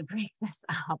don't we break this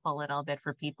up a little bit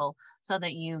for people so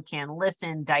that you can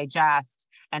listen, digest,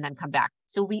 and then come back.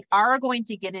 So we are going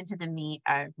to get into the meat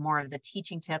of more of the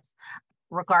teaching tips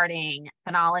regarding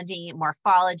phonology,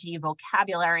 morphology,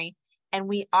 vocabulary, and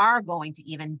we are going to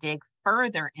even dig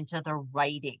further into the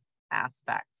writing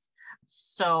aspects.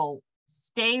 So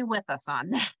stay with us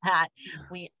on that.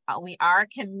 We are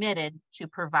committed to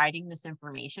providing this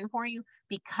information for you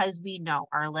because we know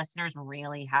our listeners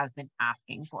really have been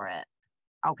asking for it.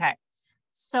 Okay.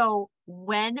 So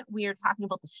when we are talking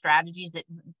about the strategies, that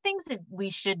things that we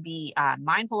should be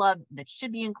mindful of, that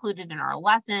should be included in our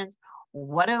lessons,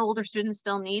 what do older students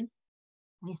still need?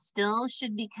 We still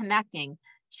should be connecting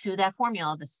to that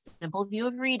formula, the simple view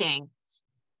of reading,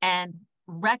 and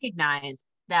recognize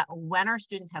that when our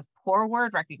students have poor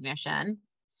word recognition,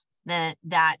 that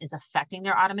is affecting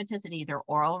their automaticity, their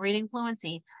oral reading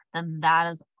fluency, then that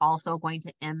is also going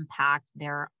to impact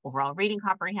their overall reading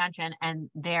comprehension and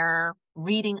their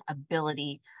reading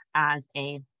ability as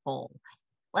a whole.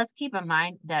 Let's keep in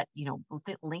mind that,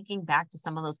 linking back to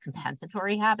some of those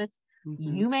compensatory habits,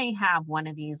 you may have one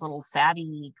of these little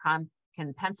savvy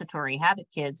compensatory habit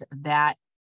kids that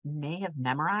may have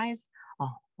memorized a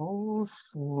whole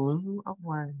slew of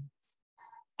words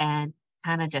and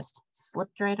kind of just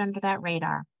slipped right under that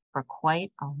radar for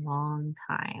quite a long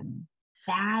time.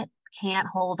 That can't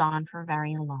hold on for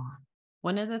very long.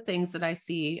 One of the things that I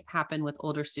see happen with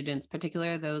older students,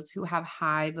 particularly those who have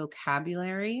high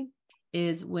vocabulary,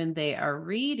 is when they are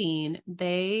reading,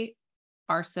 they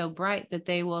are so bright that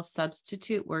they will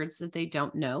substitute words that they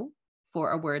don't know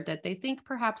for a word that they think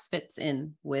perhaps fits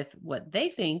in with what they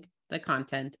think the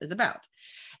content is about.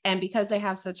 And because they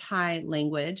have such high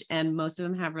language and most of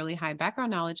them have really high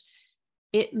background knowledge,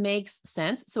 it makes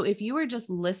sense. So if you were just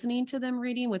listening to them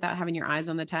reading without having your eyes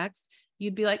on the text,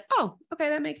 you'd be like, oh, okay,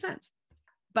 that makes sense.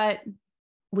 But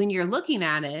when you're looking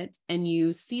at it and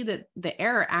you see that the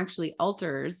error actually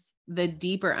alters the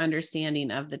deeper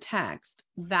understanding of the text,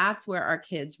 that's where our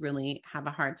kids really have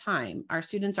a hard time. Our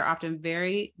students are often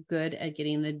very good at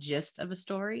getting the gist of a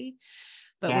story.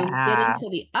 But when we get into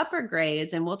the upper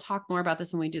grades, and we'll talk more about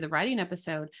this when we do the writing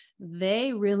episode,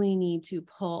 they really need to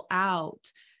pull out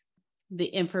the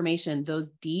information, those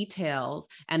details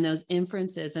and those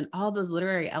inferences and all those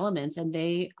literary elements. And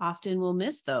they often will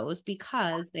miss those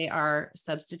because they are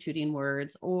substituting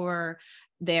words, or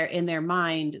they're in their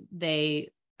mind,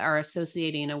 they are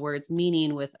associating a word's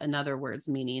meaning with another word's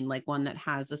meaning, like one that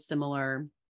has a similar,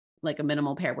 like a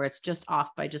minimal pair where it's just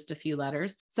off by just a few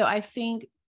letters. So I think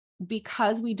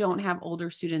because we don't have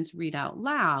older students read out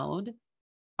loud,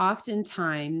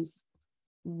 oftentimes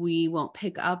we won't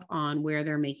pick up on where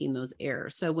they're making those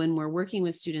errors. So when we're working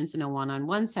with students in a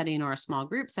one-on-one setting or a small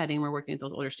group setting, we're working with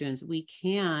those older students, we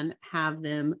can have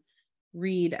them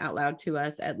read out loud to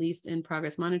us, at least in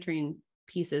progress monitoring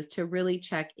pieces, to really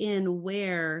check in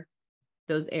where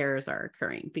those errors are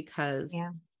occurring, because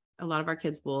a lot of our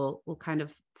kids will kind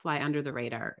of fly under the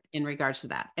radar in regards to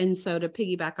that. And so to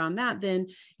piggyback on that, then,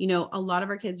 a lot of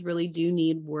our kids really do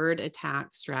need word attack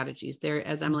strategies. There,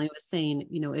 as Emily was saying,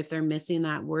 if they're missing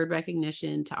that word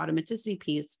recognition to automaticity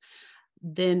piece,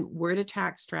 then word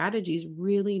attack strategies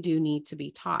really do need to be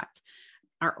taught.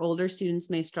 Our older students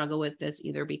may struggle with this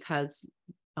either because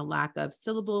a lack of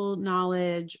syllable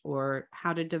knowledge or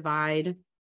how to divide.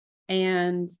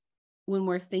 And when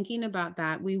we're thinking about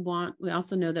that, we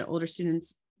also know that older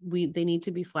students they need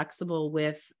to be flexible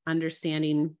with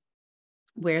understanding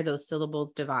where those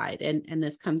syllables divide. And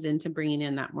this comes into bringing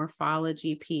in that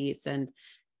morphology piece. And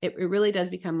it really does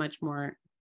become much more,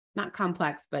 not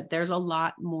complex, but there's a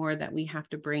lot more that we have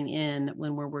to bring in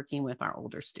when we're working with our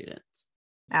older students.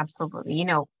 Absolutely. You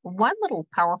know, one little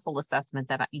powerful assessment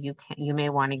that you may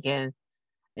want to give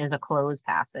is a closed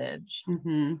passage.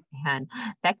 Mm-hmm. And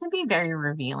that can be very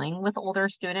revealing with older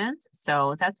students.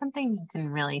 So that's something you can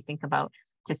really think about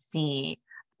to see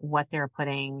what they're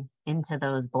putting into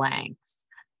those blanks.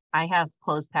 I have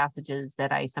closed passages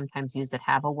that I sometimes use that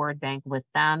have a word bank with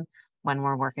them when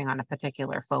we're working on a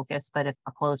particular focus. But if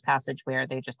a closed passage where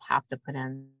they just have to put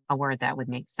in a word that would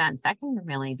make sense, that can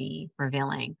really be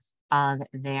revealing of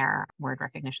their word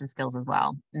recognition skills as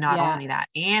well. Not only that,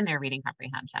 and their reading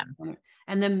comprehension.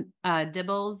 And then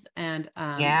Dibbles and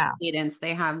Cadence,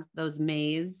 they have those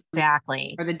maze.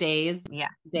 Exactly. Or the days. Yeah.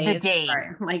 Days. The day. Sorry.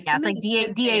 Like, yeah, it's like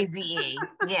D-A-Z-E.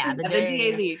 Yeah. The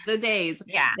days. The days.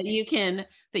 Yeah.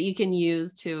 That you can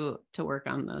use to work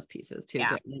on those pieces too.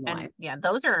 Yeah. And yeah,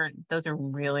 those are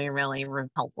really, really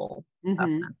helpful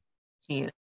assessments to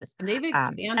use. And they've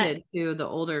expanded to the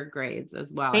older grades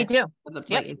as well. They do. Up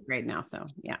to like 8th grade now. So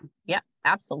yeah. Yeah,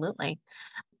 absolutely.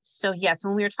 So yes,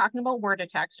 when we were talking about word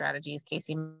attack strategies,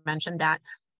 Casey mentioned that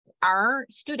our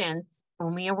students,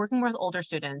 when we are working with older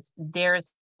students,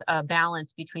 there's a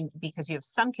balance because you have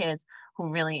some kids who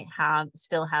really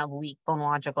still have weak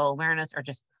phonological awareness or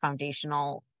just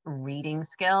foundational reading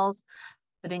skills.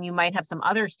 But then you might have some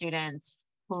other students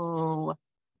who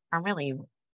are really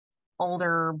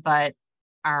older, but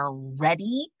are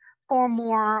ready for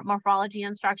more morphology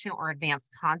instruction or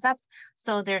advanced concepts.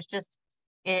 So there's just,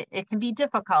 it can be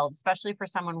difficult, especially for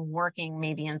someone working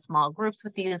maybe in small groups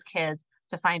with these kids,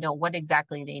 to find out what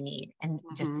exactly they need. And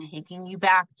just taking you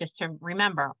back, just to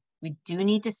remember, we do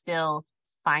need to still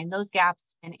find those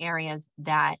gaps and areas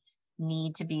that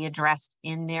need to be addressed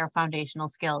in their foundational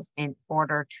skills in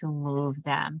order to move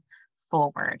them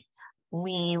forward.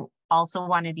 We also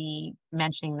want to be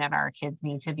mentioning that our kids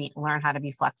need to learn how to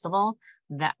be flexible,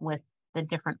 that with the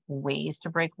different ways to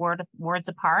break words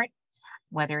apart,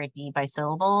 whether it be by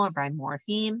syllable or by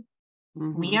morpheme.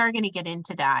 We are going to get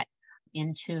into that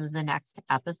into the next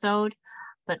episode,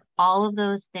 but all of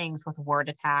those things with word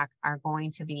attack are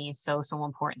going to be so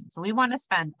important. So we want to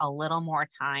spend a little more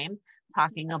time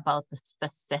talking about the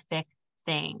specific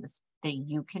things that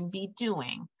you can be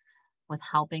doing with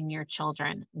helping your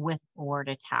children with word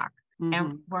attack.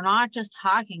 And we're not just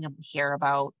talking here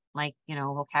about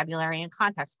vocabulary and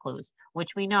context clues,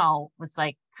 which we know was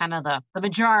like kind of the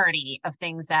majority of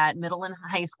things that middle and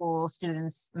high school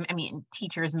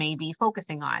teachers may be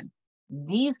focusing on.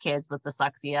 These kids with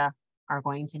dyslexia are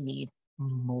going to need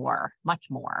much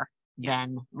more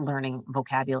than learning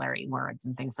vocabulary words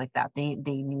and things like that. They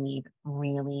need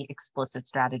really explicit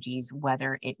strategies,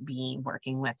 whether it be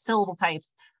working with syllable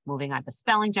types, moving on to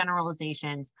spelling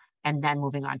generalizations, and then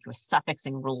moving on to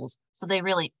suffixing rules. So they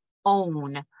really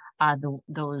own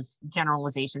those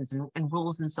generalizations and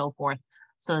rules and so forth,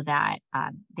 so that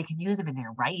they can use them in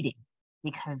their writing,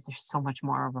 because there's so much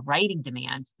more of a writing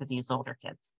demand for these older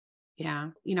kids. Yeah.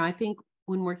 I think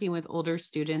when working with older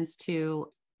students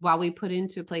too, while we put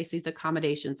into place these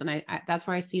accommodations, and I that's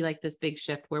where I see like this big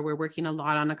shift where we're working a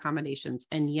lot on accommodations.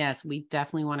 And yes, we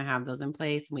definitely want to have those in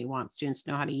place, and we want students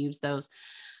to know how to use those.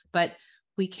 But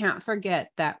we can't forget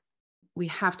that we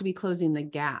have to be closing the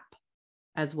gap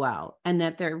as well. And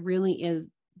that there really is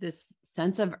this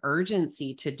sense of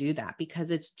urgency to do that, because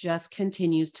it just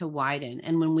continues to widen.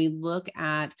 And when we look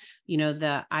at,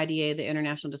 the IDA, the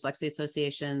International Dyslexia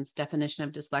Association's definition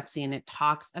of dyslexia, and it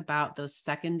talks about those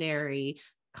secondary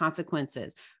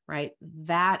consequences, right?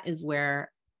 That is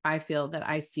where I feel that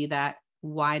I see that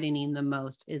widening the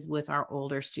most, is with our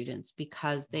older students,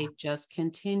 because they just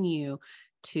continue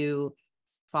to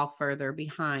fall further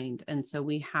behind. And so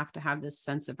we have to have this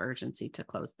sense of urgency to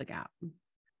close the gap.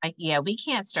 We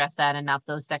can't stress that enough.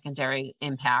 Those secondary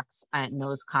impacts and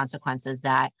those consequences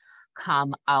that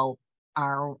come out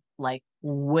are like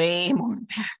way more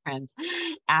apparent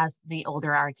as the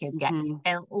older our kids get.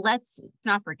 And let's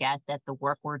not forget that the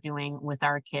work we're doing with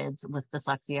our kids with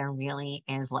dyslexia really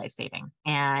is life-saving.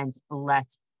 And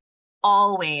let's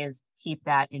always keep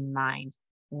that in mind.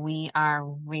 We are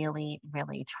really,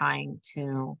 really trying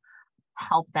to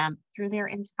help them through their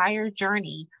entire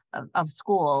journey of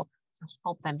school, to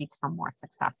help them become more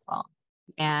successful.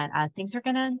 And things are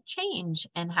going to change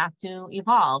and have to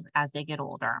evolve as they get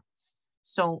older.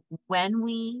 So when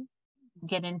we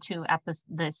get into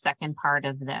the second part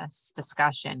of this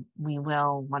discussion, we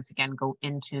will once again go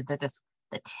into the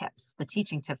the tips, the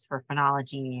teaching tips for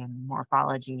phonology and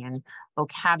morphology and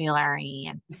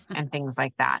vocabulary and things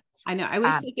like that. I know. I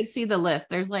wish Um, they could see the list.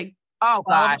 There's like oh 12,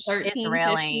 gosh, it's 13, 15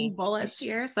 really, bullets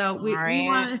here. So we right.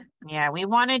 want to, Yeah, we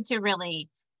wanted to really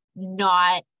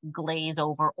not glaze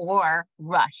over or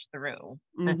rush through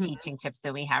the Mhm. teaching tips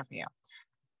that we have for you.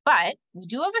 But we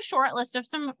do have a short list of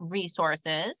some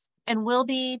resources, and we'll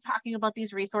be talking about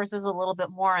these resources a little bit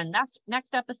more in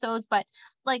next episodes. But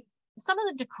like some of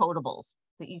the decodables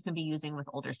that you can be using with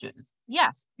older students.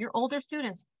 Yes, your older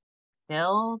students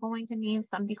still going to need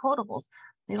some decodables.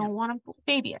 They Yeah. don't want them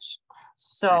babyish. Right.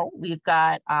 So we've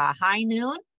got High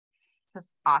Noon. This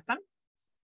is awesome.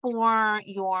 For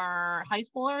your high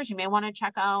schoolers, you may want to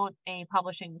check out a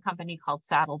publishing company called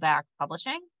Saddleback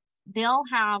Publishing. They'll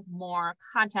have more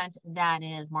content that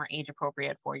is more age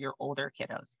appropriate for your older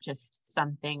kiddos. Just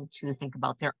something to think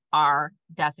about. There are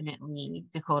definitely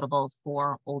decodables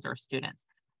for older students.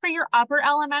 For your upper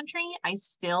elementary, I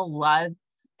still love,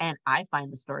 and I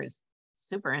find the stories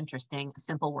super interesting,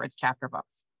 Simple Words chapter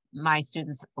books. My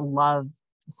students love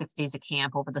 6 Days of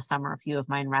Camp over the summer. A few of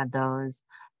mine read those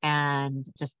and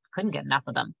just couldn't get enough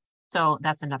of them. So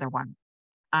that's another one.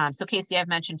 So Casey, I've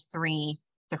mentioned 3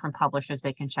 different publishers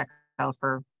they can check out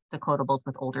for decodables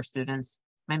with older students.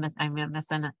 I'm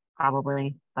missing it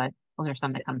probably, but those are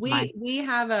some that come to mind. We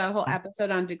have a whole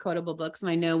episode on decodable books, and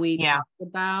I know we Yeah, talked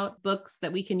about books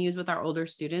that we can use with our older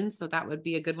students. So that would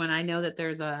be a good one. I know that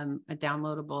there's a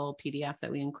downloadable PDF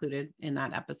that we included in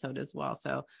that episode as well.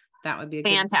 So that would be a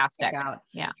good one to fantastic. check out.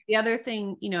 Yeah. The other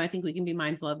thing, I think we can be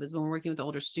mindful of is when we're working with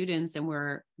older students and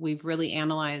we've really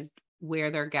analyzed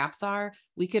where their gaps are,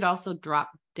 we could also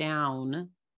drop down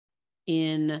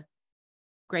in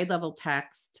grade level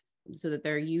text so that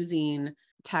they're using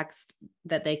text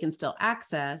that they can still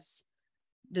access.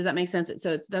 Does that make sense?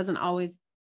 So it doesn't always,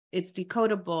 it's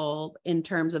decodable in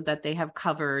terms of that they have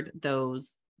covered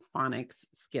those phonics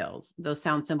skills, those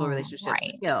sound symbol relationship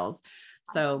Right. skills.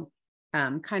 So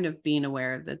kind of being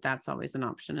aware that that's always an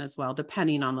option as well,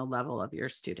 depending on the level of your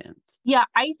student. Yeah,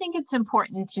 I think it's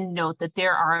important to note that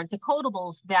there are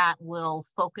decodables that will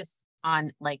focus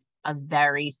on like a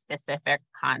very specific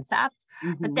concept,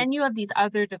 but then you have these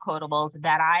other decodables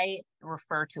that I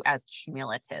refer to as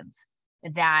cumulative,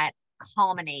 that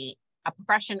culminate a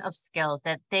progression of skills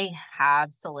that they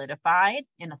have solidified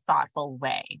in a thoughtful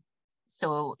way.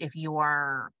 So if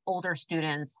your older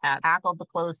students have tackled the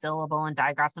closed syllable and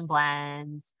digraphs and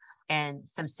blends and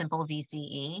some simple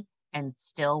VCE and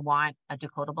still want a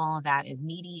decodable that is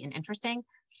meaty and interesting,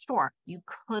 sure, you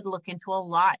could look into a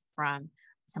lot from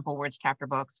Simple Words chapter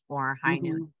books or High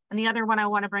Noon. And the other one I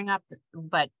want to bring up,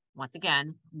 but once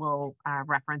again, we'll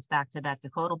reference back to that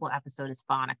decodable episode, is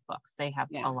phonic books. They have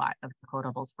a lot of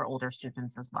decodables for older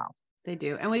students as well. They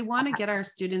do. And we want to get our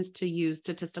students to use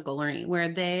statistical learning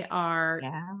where they are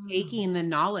taking the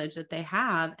knowledge that they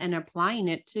have and applying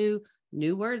it to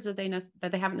new words that they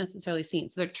haven't necessarily seen.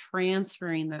 So they're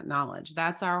transferring that knowledge.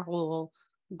 That's our whole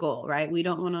goal, right? We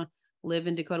don't want to live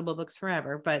in decodable books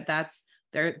forever, but that's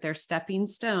they're stepping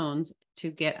stones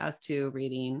to get us to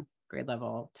reading grade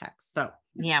level text. So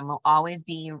yeah, and we'll always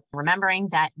be remembering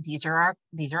that these are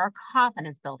our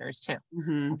confidence builders too.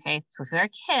 Okay, so if there are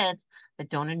kids that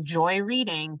don't enjoy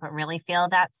reading but really feel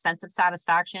that sense of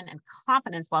satisfaction and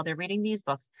confidence while they're reading these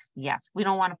books, yes, we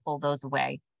don't want to pull those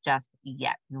away just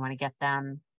yet. We want to get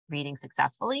them reading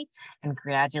successfully and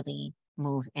gradually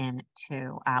move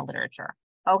into literature.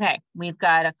 Okay, we've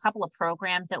got a couple of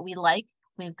programs that we like.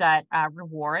 We've got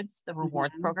Rewards, the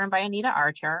Rewards program by Anita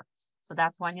Archer. So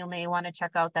that's one you may want to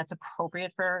check out that's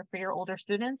appropriate for your older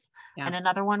students. And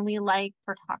another one we like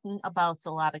for talking about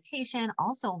syllabication,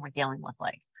 also when we're dealing with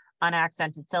like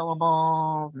unaccented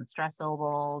syllables and stress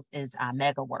syllables, is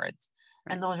Mega Words.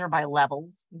 And those are by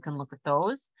levels. You can look at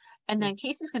those. And then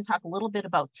Casey's going to talk a little bit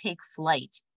about Take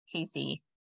Flight. Casey.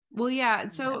 Well, yeah.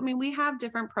 So, I mean, we have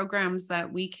different programs that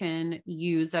we can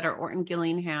use that are Orton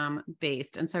Gillingham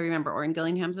based. And so remember, Orton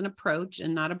Gillingham's an approach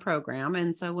and not a program.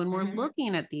 And so when we're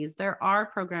looking at these, there are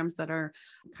programs that are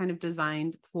kind of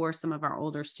designed for some of our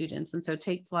older students. And so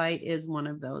Take Flight is one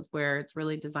of those where it's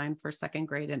really designed for second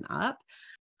grade and up.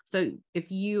 So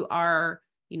if you are,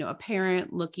 a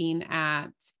parent looking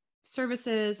at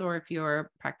services, or if you're a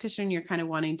practitioner, you're kind of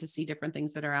wanting to see different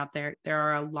things that are out there, there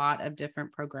are a lot of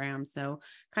different programs. So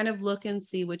kind of look and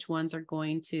see which ones are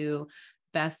going to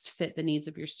best fit the needs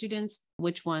of your students,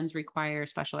 which ones require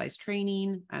specialized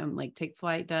training, like Take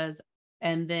Flight does,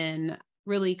 and then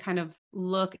really kind of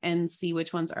look and see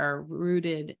which ones are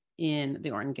rooted in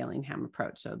the Orton Gillingham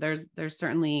approach. So there's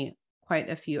certainly quite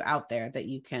a few out there that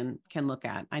you can look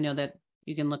at. I know that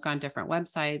You can look on different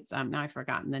websites. Now I've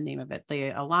forgotten the name of it. The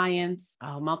Alliance,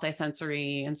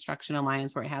 Multisensory Instruction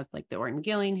Alliance, where it has like the Orton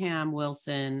Gillingham,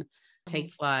 Wilson,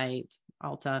 Take Flight,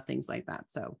 Alta, things like that.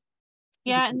 So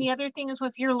yeah, and the other thing is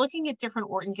if you're looking at different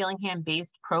Orton Gillingham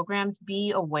based programs,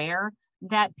 be aware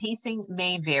that pacing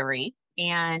may vary.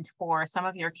 And for some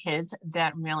of your kids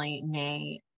that really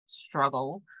may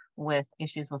struggle with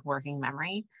issues with working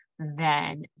memory,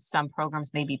 then some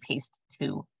programs may be paced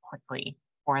too quickly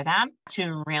for them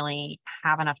to really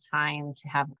have enough time to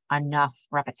have enough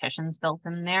repetitions built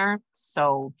in there.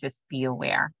 So just be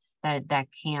aware that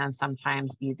can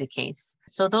sometimes be the case.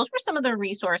 So those were some of the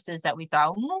resources that we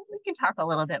thought, well, we can talk a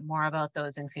little bit more about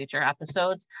those in future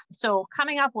episodes. So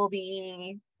coming up, we'll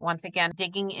be once again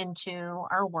digging into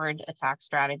our word attack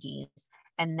strategies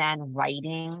and then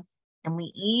writing. And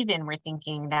we even were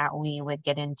thinking that we would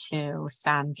get into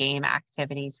some game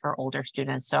activities for older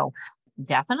students. So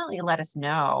definitely let us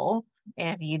know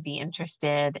if you'd be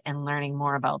interested in learning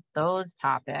more about those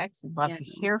topics. We'd love to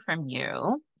hear from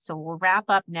you. So we'll wrap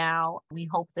up now. We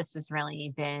hope this has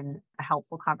really been a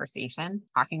helpful conversation,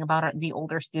 talking about the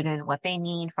older student, what they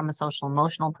need from a social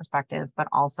emotional perspective, but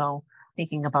also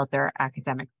thinking about their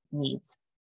academic needs.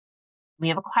 We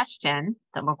have a question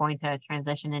that we're going to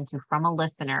transition into from a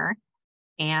listener.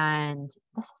 And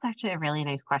this is actually a really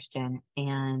nice question.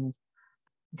 And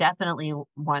definitely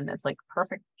one that's like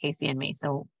perfect Casey and me.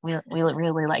 So we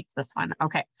really liked this one.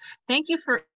 Okay. Thank you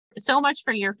for so much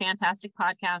for your fantastic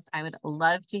podcast. I would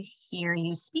love to hear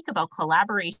you speak about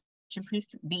collaboration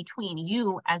between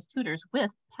you as tutors with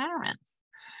parents.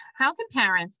 How can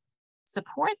parents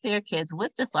support their kids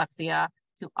with dyslexia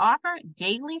to offer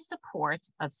daily support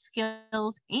of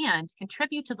skills and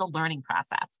contribute to the learning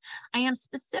process? I am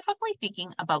specifically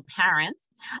thinking about parents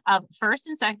of first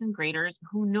and second graders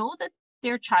who know that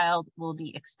their child will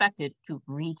be expected to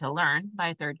read to learn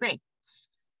by third grade.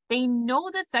 They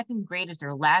know that second grade is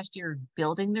their last year of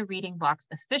building the reading blocks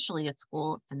officially at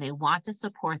school, and they want to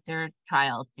support their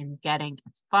child in getting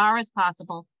as far as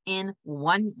possible in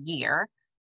 1 year.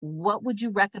 What would you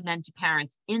recommend to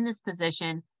parents in this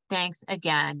position? Thanks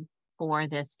again for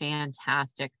this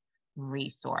fantastic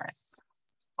resource.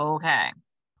 Okay,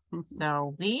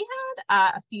 so we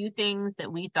had a few things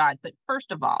that we thought, but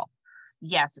first of all,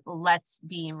 yes, let's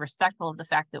be respectful of the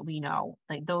fact that we know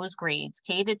that those grades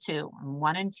K-2,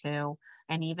 1 and 2,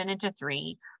 and even into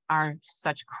 3 are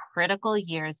such critical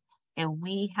years, and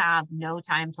we have no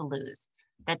time to lose.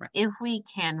 That if we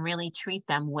can really treat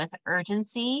them with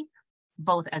urgency,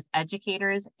 both as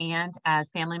educators and as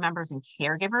family members and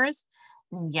caregivers,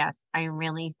 yes, I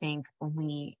really think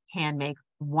we can make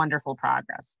wonderful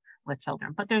progress with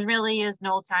children, but there really is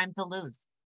no time to lose.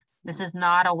 This is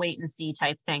not a wait and see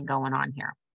type thing going on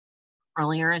here.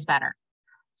 Earlier is better.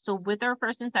 So with our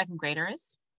first and second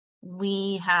graders,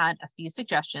 we had a few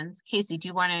suggestions. Casey, do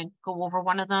you want to go over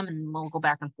one of them and we'll go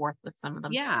back and forth with some of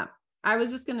them? Yeah. I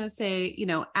was just going to say,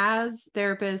 as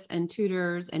therapists and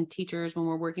tutors and teachers, when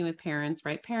we're working with parents,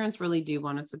 right? Parents really do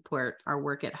want to support our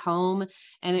work at home.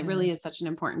 And it really is such an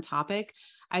important topic.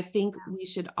 I think we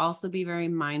should also be very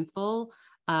mindful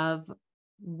of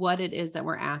what it is that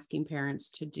we're asking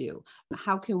parents to do.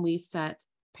 How can we set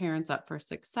parents up for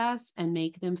success and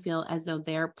make them feel as though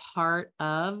they're part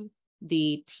of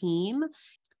the team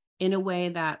in a way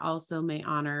that also may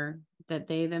honor that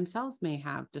they themselves may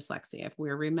have dyslexia? If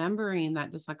we're remembering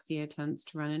that dyslexia tends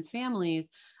to run in families,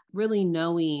 really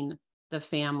knowing the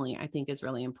family, I think, is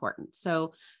really important.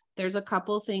 So there's a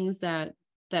couple things that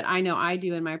I know I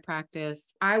do in my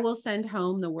practice. I will send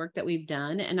home the work that we've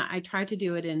done, and I try to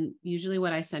do it in, usually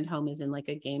what I send home is in like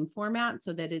a game format,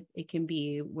 so that it can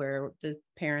be where the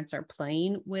parents are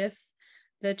playing with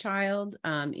the child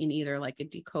in either like a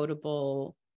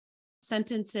decodable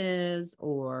sentences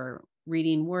or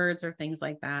reading words or things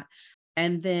like that.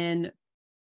 And then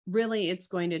really it's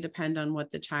going to depend on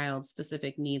what the child's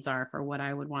specific needs are for what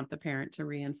I would want the parent to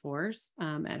reinforce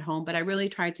at home. But I really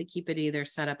try to keep it either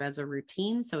set up as a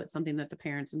routine, so it's something that the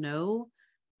parents know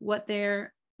what they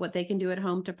can do at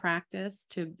home to practice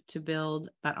to build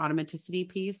that automaticity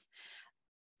piece.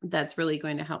 That's really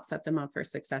going to help set them up for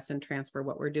success and transfer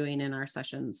what we're doing in our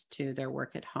sessions to their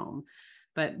work at home.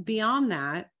 But beyond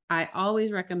that, I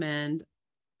always recommend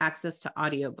access to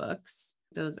audiobooks.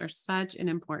 Those are such an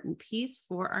important piece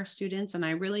for our students. And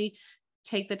I really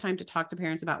take the time to talk to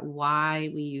parents about why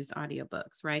we use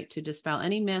audiobooks, right? To dispel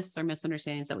any myths or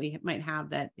misunderstandings that we might have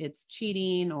that it's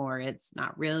cheating or it's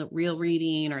not real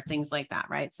reading or things like that,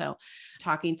 right? So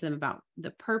talking to them about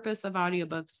the purpose of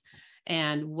audiobooks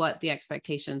and what the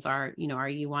expectations are. Are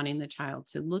you wanting the child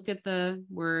to look at the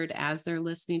word as they're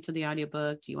listening to the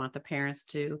audiobook? Do you want the parents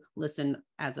to listen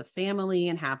as a family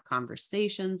and have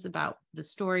conversations about the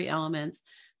story elements?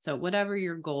 So whatever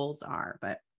your goals are,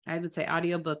 but I would say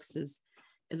audiobooks is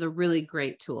a really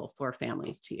great tool for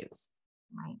families to use.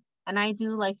 Right. And I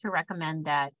do like to recommend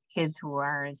that kids who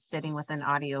are sitting with an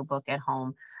audiobook at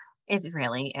home, it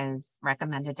really is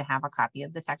recommended to have a copy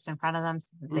of the text in front of them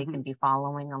so that they can be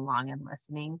following along and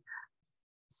listening.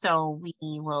 So we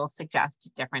will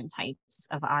suggest different types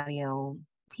of audio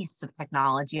pieces of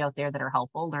technology out there that are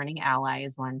helpful. Learning Ally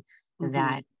is one that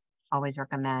I always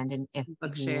recommend. And if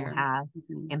you have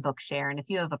in Bookshare, and if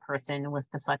you have a person with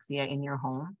dyslexia in your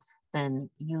home, then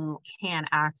you can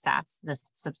access this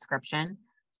subscription.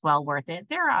 Well worth it.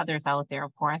 There are others out there,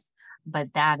 of course,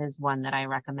 but that is one that I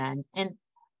recommend. And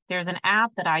there's an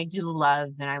app that I do love,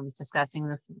 and I was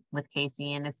discussing with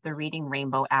Casey, and it's the Reading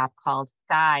Rainbow app called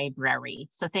Skybrary.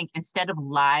 So think instead of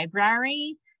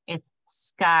library, it's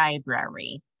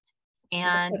Skybrary.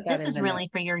 And this is really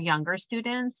for your younger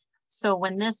students. So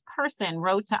when this person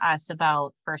wrote to us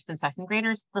about first and second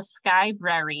graders, the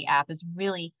Skybrary app is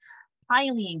really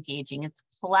highly engaging. It's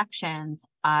collections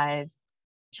of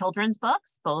children's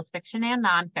books, both fiction and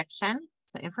nonfiction,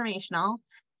 so informational,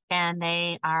 and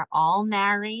they are all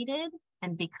narrated.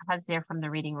 And because they're from the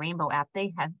Reading Rainbow app,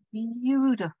 they have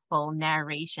beautiful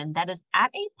narration that is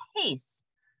at a pace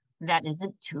that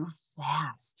isn't too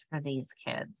fast for these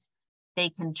kids. They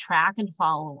can track and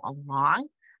follow along.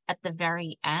 At the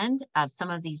very end of some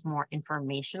of these more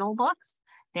informational books,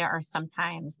 there are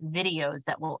sometimes videos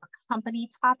that will accompany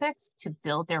topics to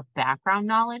build their background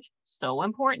knowledge. So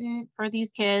important for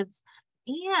these kids.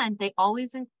 And they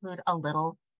always include a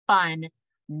little fun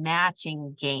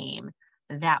matching game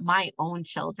that my own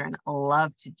children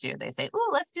love to do. They say, "Oh,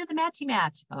 let's do the matchy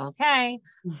match." Okay.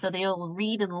 So they'll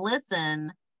read and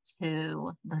listen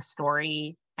to the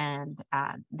story and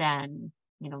then,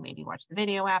 maybe watch the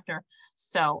video after.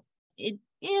 So it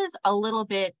is a little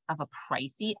bit of a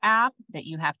pricey app that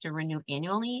you have to renew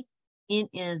annually. It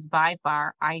is by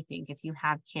far, I think, if you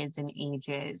have kids in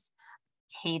ages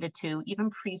K to 2, even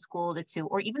preschool to 2,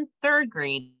 or even third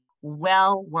grade,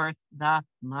 well worth the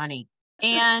money.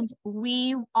 And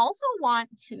we also want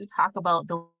to talk about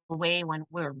the way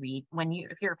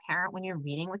if you're a parent, when you're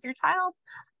reading with your child,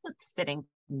 sitting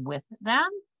with them,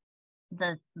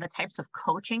 the types of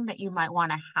coaching that you might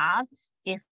want to have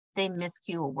if they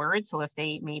miscue a word. So if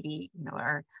they maybe,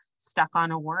 are stuck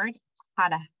on a word, how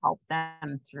to help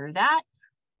them through that.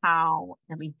 How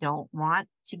that we don't want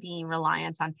to be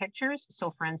reliant on pictures. So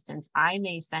for instance, I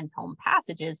may send home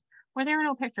passages where there are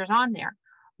no pictures on there,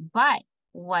 but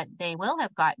what they will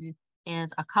have gotten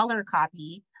is a color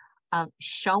copy of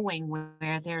showing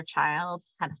where their child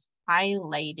had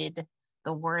highlighted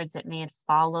the words that may have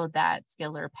followed that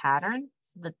skill or pattern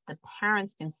so that the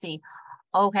parents can see,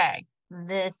 okay,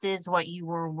 this is what you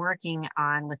were working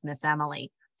on with Miss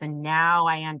Emily. So now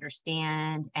I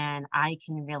understand and I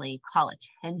can really call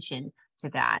attention to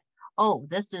that. Oh,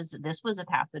 this was a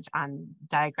passage on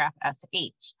digraph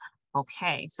SH.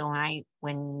 Okay, so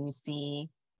when you see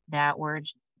that word,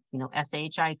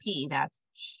 SHIP, that's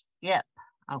ship.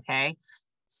 Okay.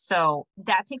 So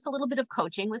that takes a little bit of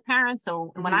coaching with parents.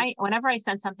 So whenever I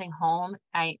send something home,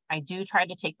 I do try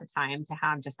to take the time to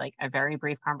have just like a very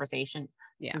brief conversation.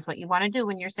 This is what you want to do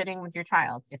when you're sitting with your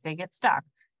child. If they get stuck,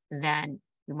 then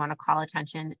you want to call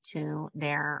attention to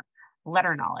their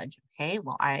letter knowledge. Okay,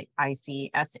 well, I see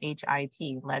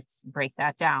SHIP. Let's break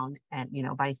that down and,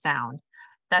 by sound.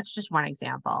 That's just one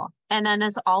example. And then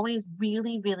as always,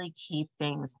 really, really keep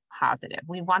things positive.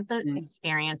 We want the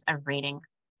experience of reading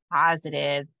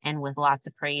positive and with lots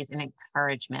of praise and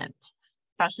encouragement,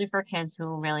 especially for kids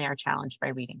who really are challenged by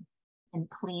reading. And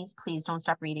please, please don't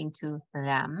stop reading to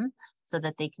them so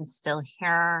that they can still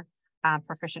hear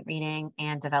proficient reading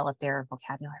and develop their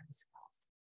vocabulary skills.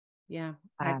 Yeah,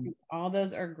 I think all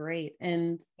those are great.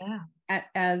 And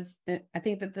as I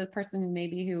think that the person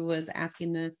maybe who was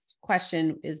asking this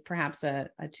question is perhaps a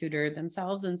tutor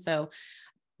themselves. And so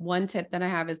one tip that I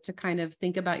have is to kind of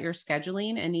think about your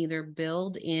scheduling and either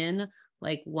build in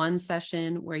like one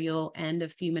session where you'll end a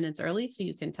few minutes early so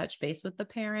you can touch base with the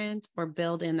parent, or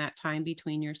build in that time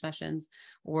between your sessions,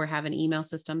 or have an email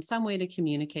system, some way to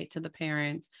communicate to the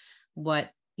parent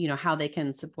how they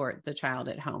can support the child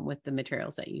at home with the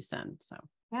materials that you send. So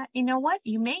Yeah, you know what?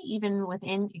 You may even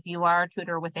if you are a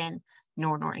tutor within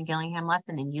Norton Gillingham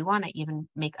lesson and you want to even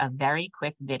make a very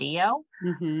quick video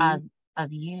Mm-hmm. of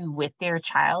you with their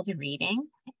child reading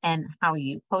and how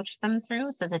you coach them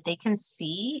through so that they can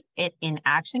see it in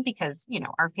action because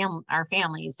our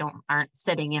families aren't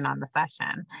sitting in on the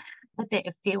session. But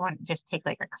if they want to just take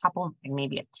like a couple,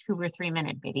 maybe a 2 or 3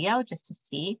 minute video just to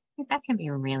see, I think that can be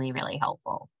really, really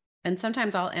helpful. And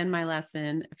sometimes I'll end my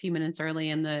lesson a few minutes early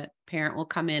and the parent will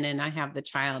come in and I have the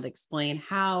child explain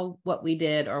what we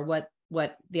did or what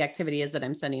the activity is that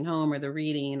I'm sending home or the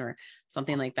reading or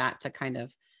something like that to kind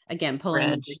of, again, pull in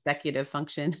those Bridge. executive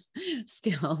function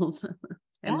skills and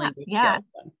Yeah. language Yeah.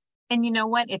 skills. And you know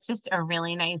what? It's just a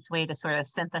really nice way to sort of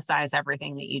synthesize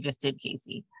everything that you just did,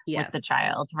 Casey, with Yes. the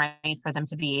child, right? For them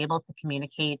to be able to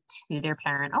communicate to their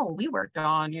parent, oh, we worked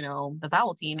on, the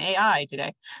vowel team AI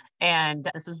today,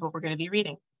 and this is what we're going to be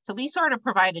reading. So we sort of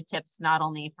provided tips not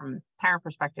only from parent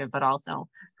perspective, but also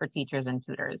for teachers and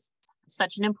tutors.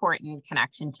 Such an important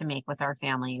connection to make with our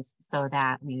families so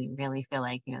that we really feel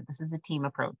like, this is a team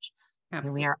approach. And we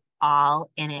Absolutely. are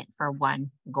all in it for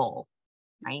one goal,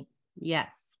 right?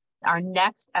 Yes. Our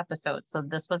next episode, so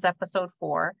this was episode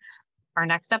 4. Our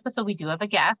next episode, we do have a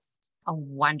guest, a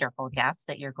wonderful guest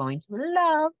that you're going to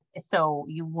love. So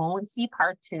you won't see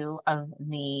part 2 of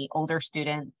the older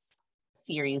students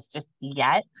series just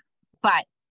yet, but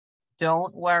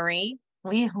don't worry.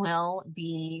 We'll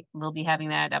be having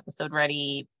that episode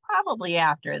ready probably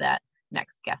after that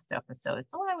next guest episode.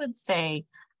 So I would say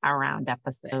around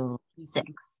episode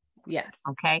 6. Yes.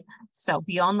 Okay. So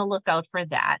be on the lookout for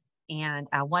that. And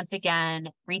once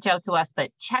again, reach out to us,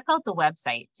 but check out the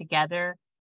website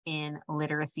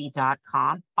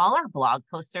togetherinliteracy.com. All our blog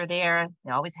posts are there.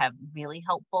 They always have really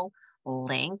helpful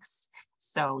links.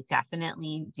 So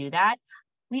definitely do that.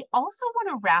 We also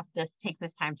want to take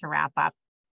this time to wrap up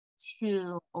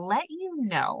to let you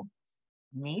know,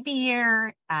 maybe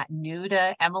you're new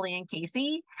to Emily and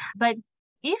Casey, but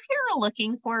if you're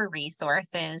looking for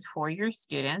resources for your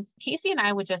students, Casey and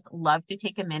I would just love to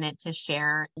take a minute to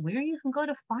share where you can go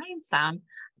to find some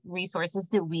resources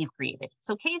that we've created.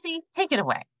 So Casey, take it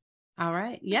away. All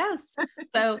right. Yes.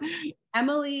 So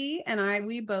Emily and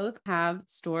we both have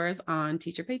stores on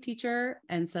Teacher Pay Teacher.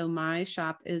 And so my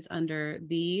shop is under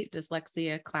the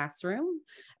Dyslexia Classroom.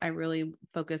 I really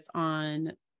focus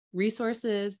on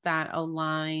resources that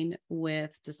align with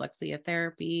dyslexia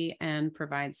therapy and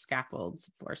provide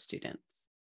scaffolds for students.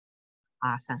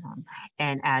 Awesome.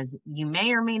 And as you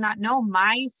may or may not know,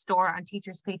 my store on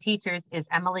Teachers Pay Teachers is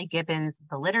Emily Gibbons,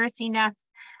 The Literacy Nest.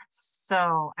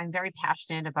 So I'm very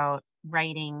passionate about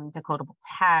writing decodable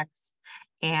text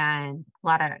and a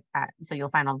lot of, so you'll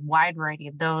find a wide variety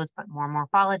of those, but more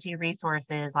morphology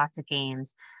resources, lots of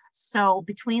games. So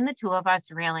between the two of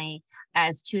us, really,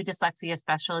 as 2 dyslexia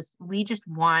specialists, we just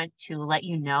want to let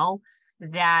you know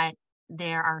that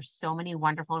there are so many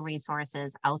wonderful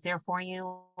resources out there for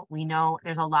you. We know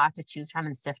there's a lot to choose from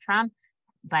and sift from,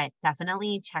 but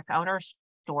definitely check out our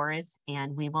stores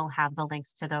and we will have the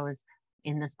links to those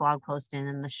in this blog post and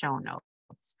in the show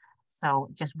notes. So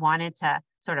just wanted to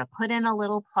sort of put in a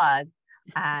little plug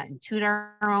and toot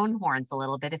our own horns a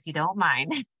little bit, if you don't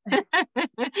mind.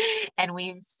 And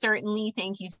we certainly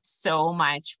thank you so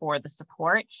much for the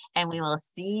support and we will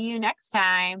see you next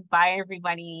time. Bye,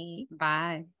 everybody.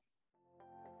 Bye.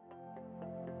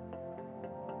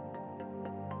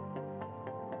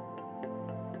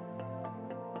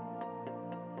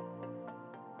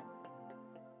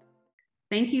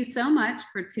 Thank you so much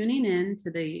for tuning in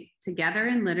to the Together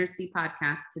in Literacy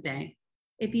podcast today.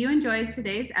 If you enjoyed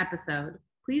today's episode,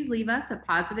 please leave us a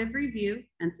positive review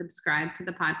and subscribe to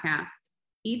the podcast.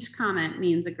 Each comment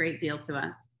means a great deal to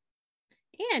us.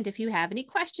 And if you have any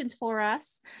questions for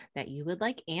us that you would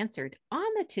like answered on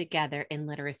the Together in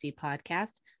Literacy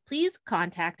podcast, please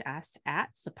contact us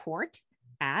at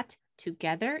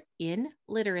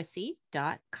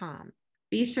support@togetherinliteracy.com.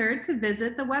 Be sure to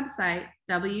visit the website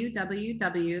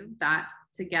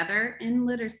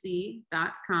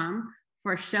www.togetherinliteracy.com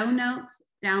for show notes,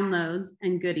 downloads,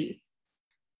 and goodies.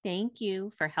 Thank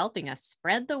you for helping us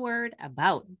spread the word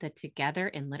about the Together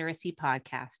in Literacy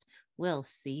podcast. We'll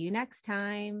see you next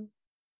time.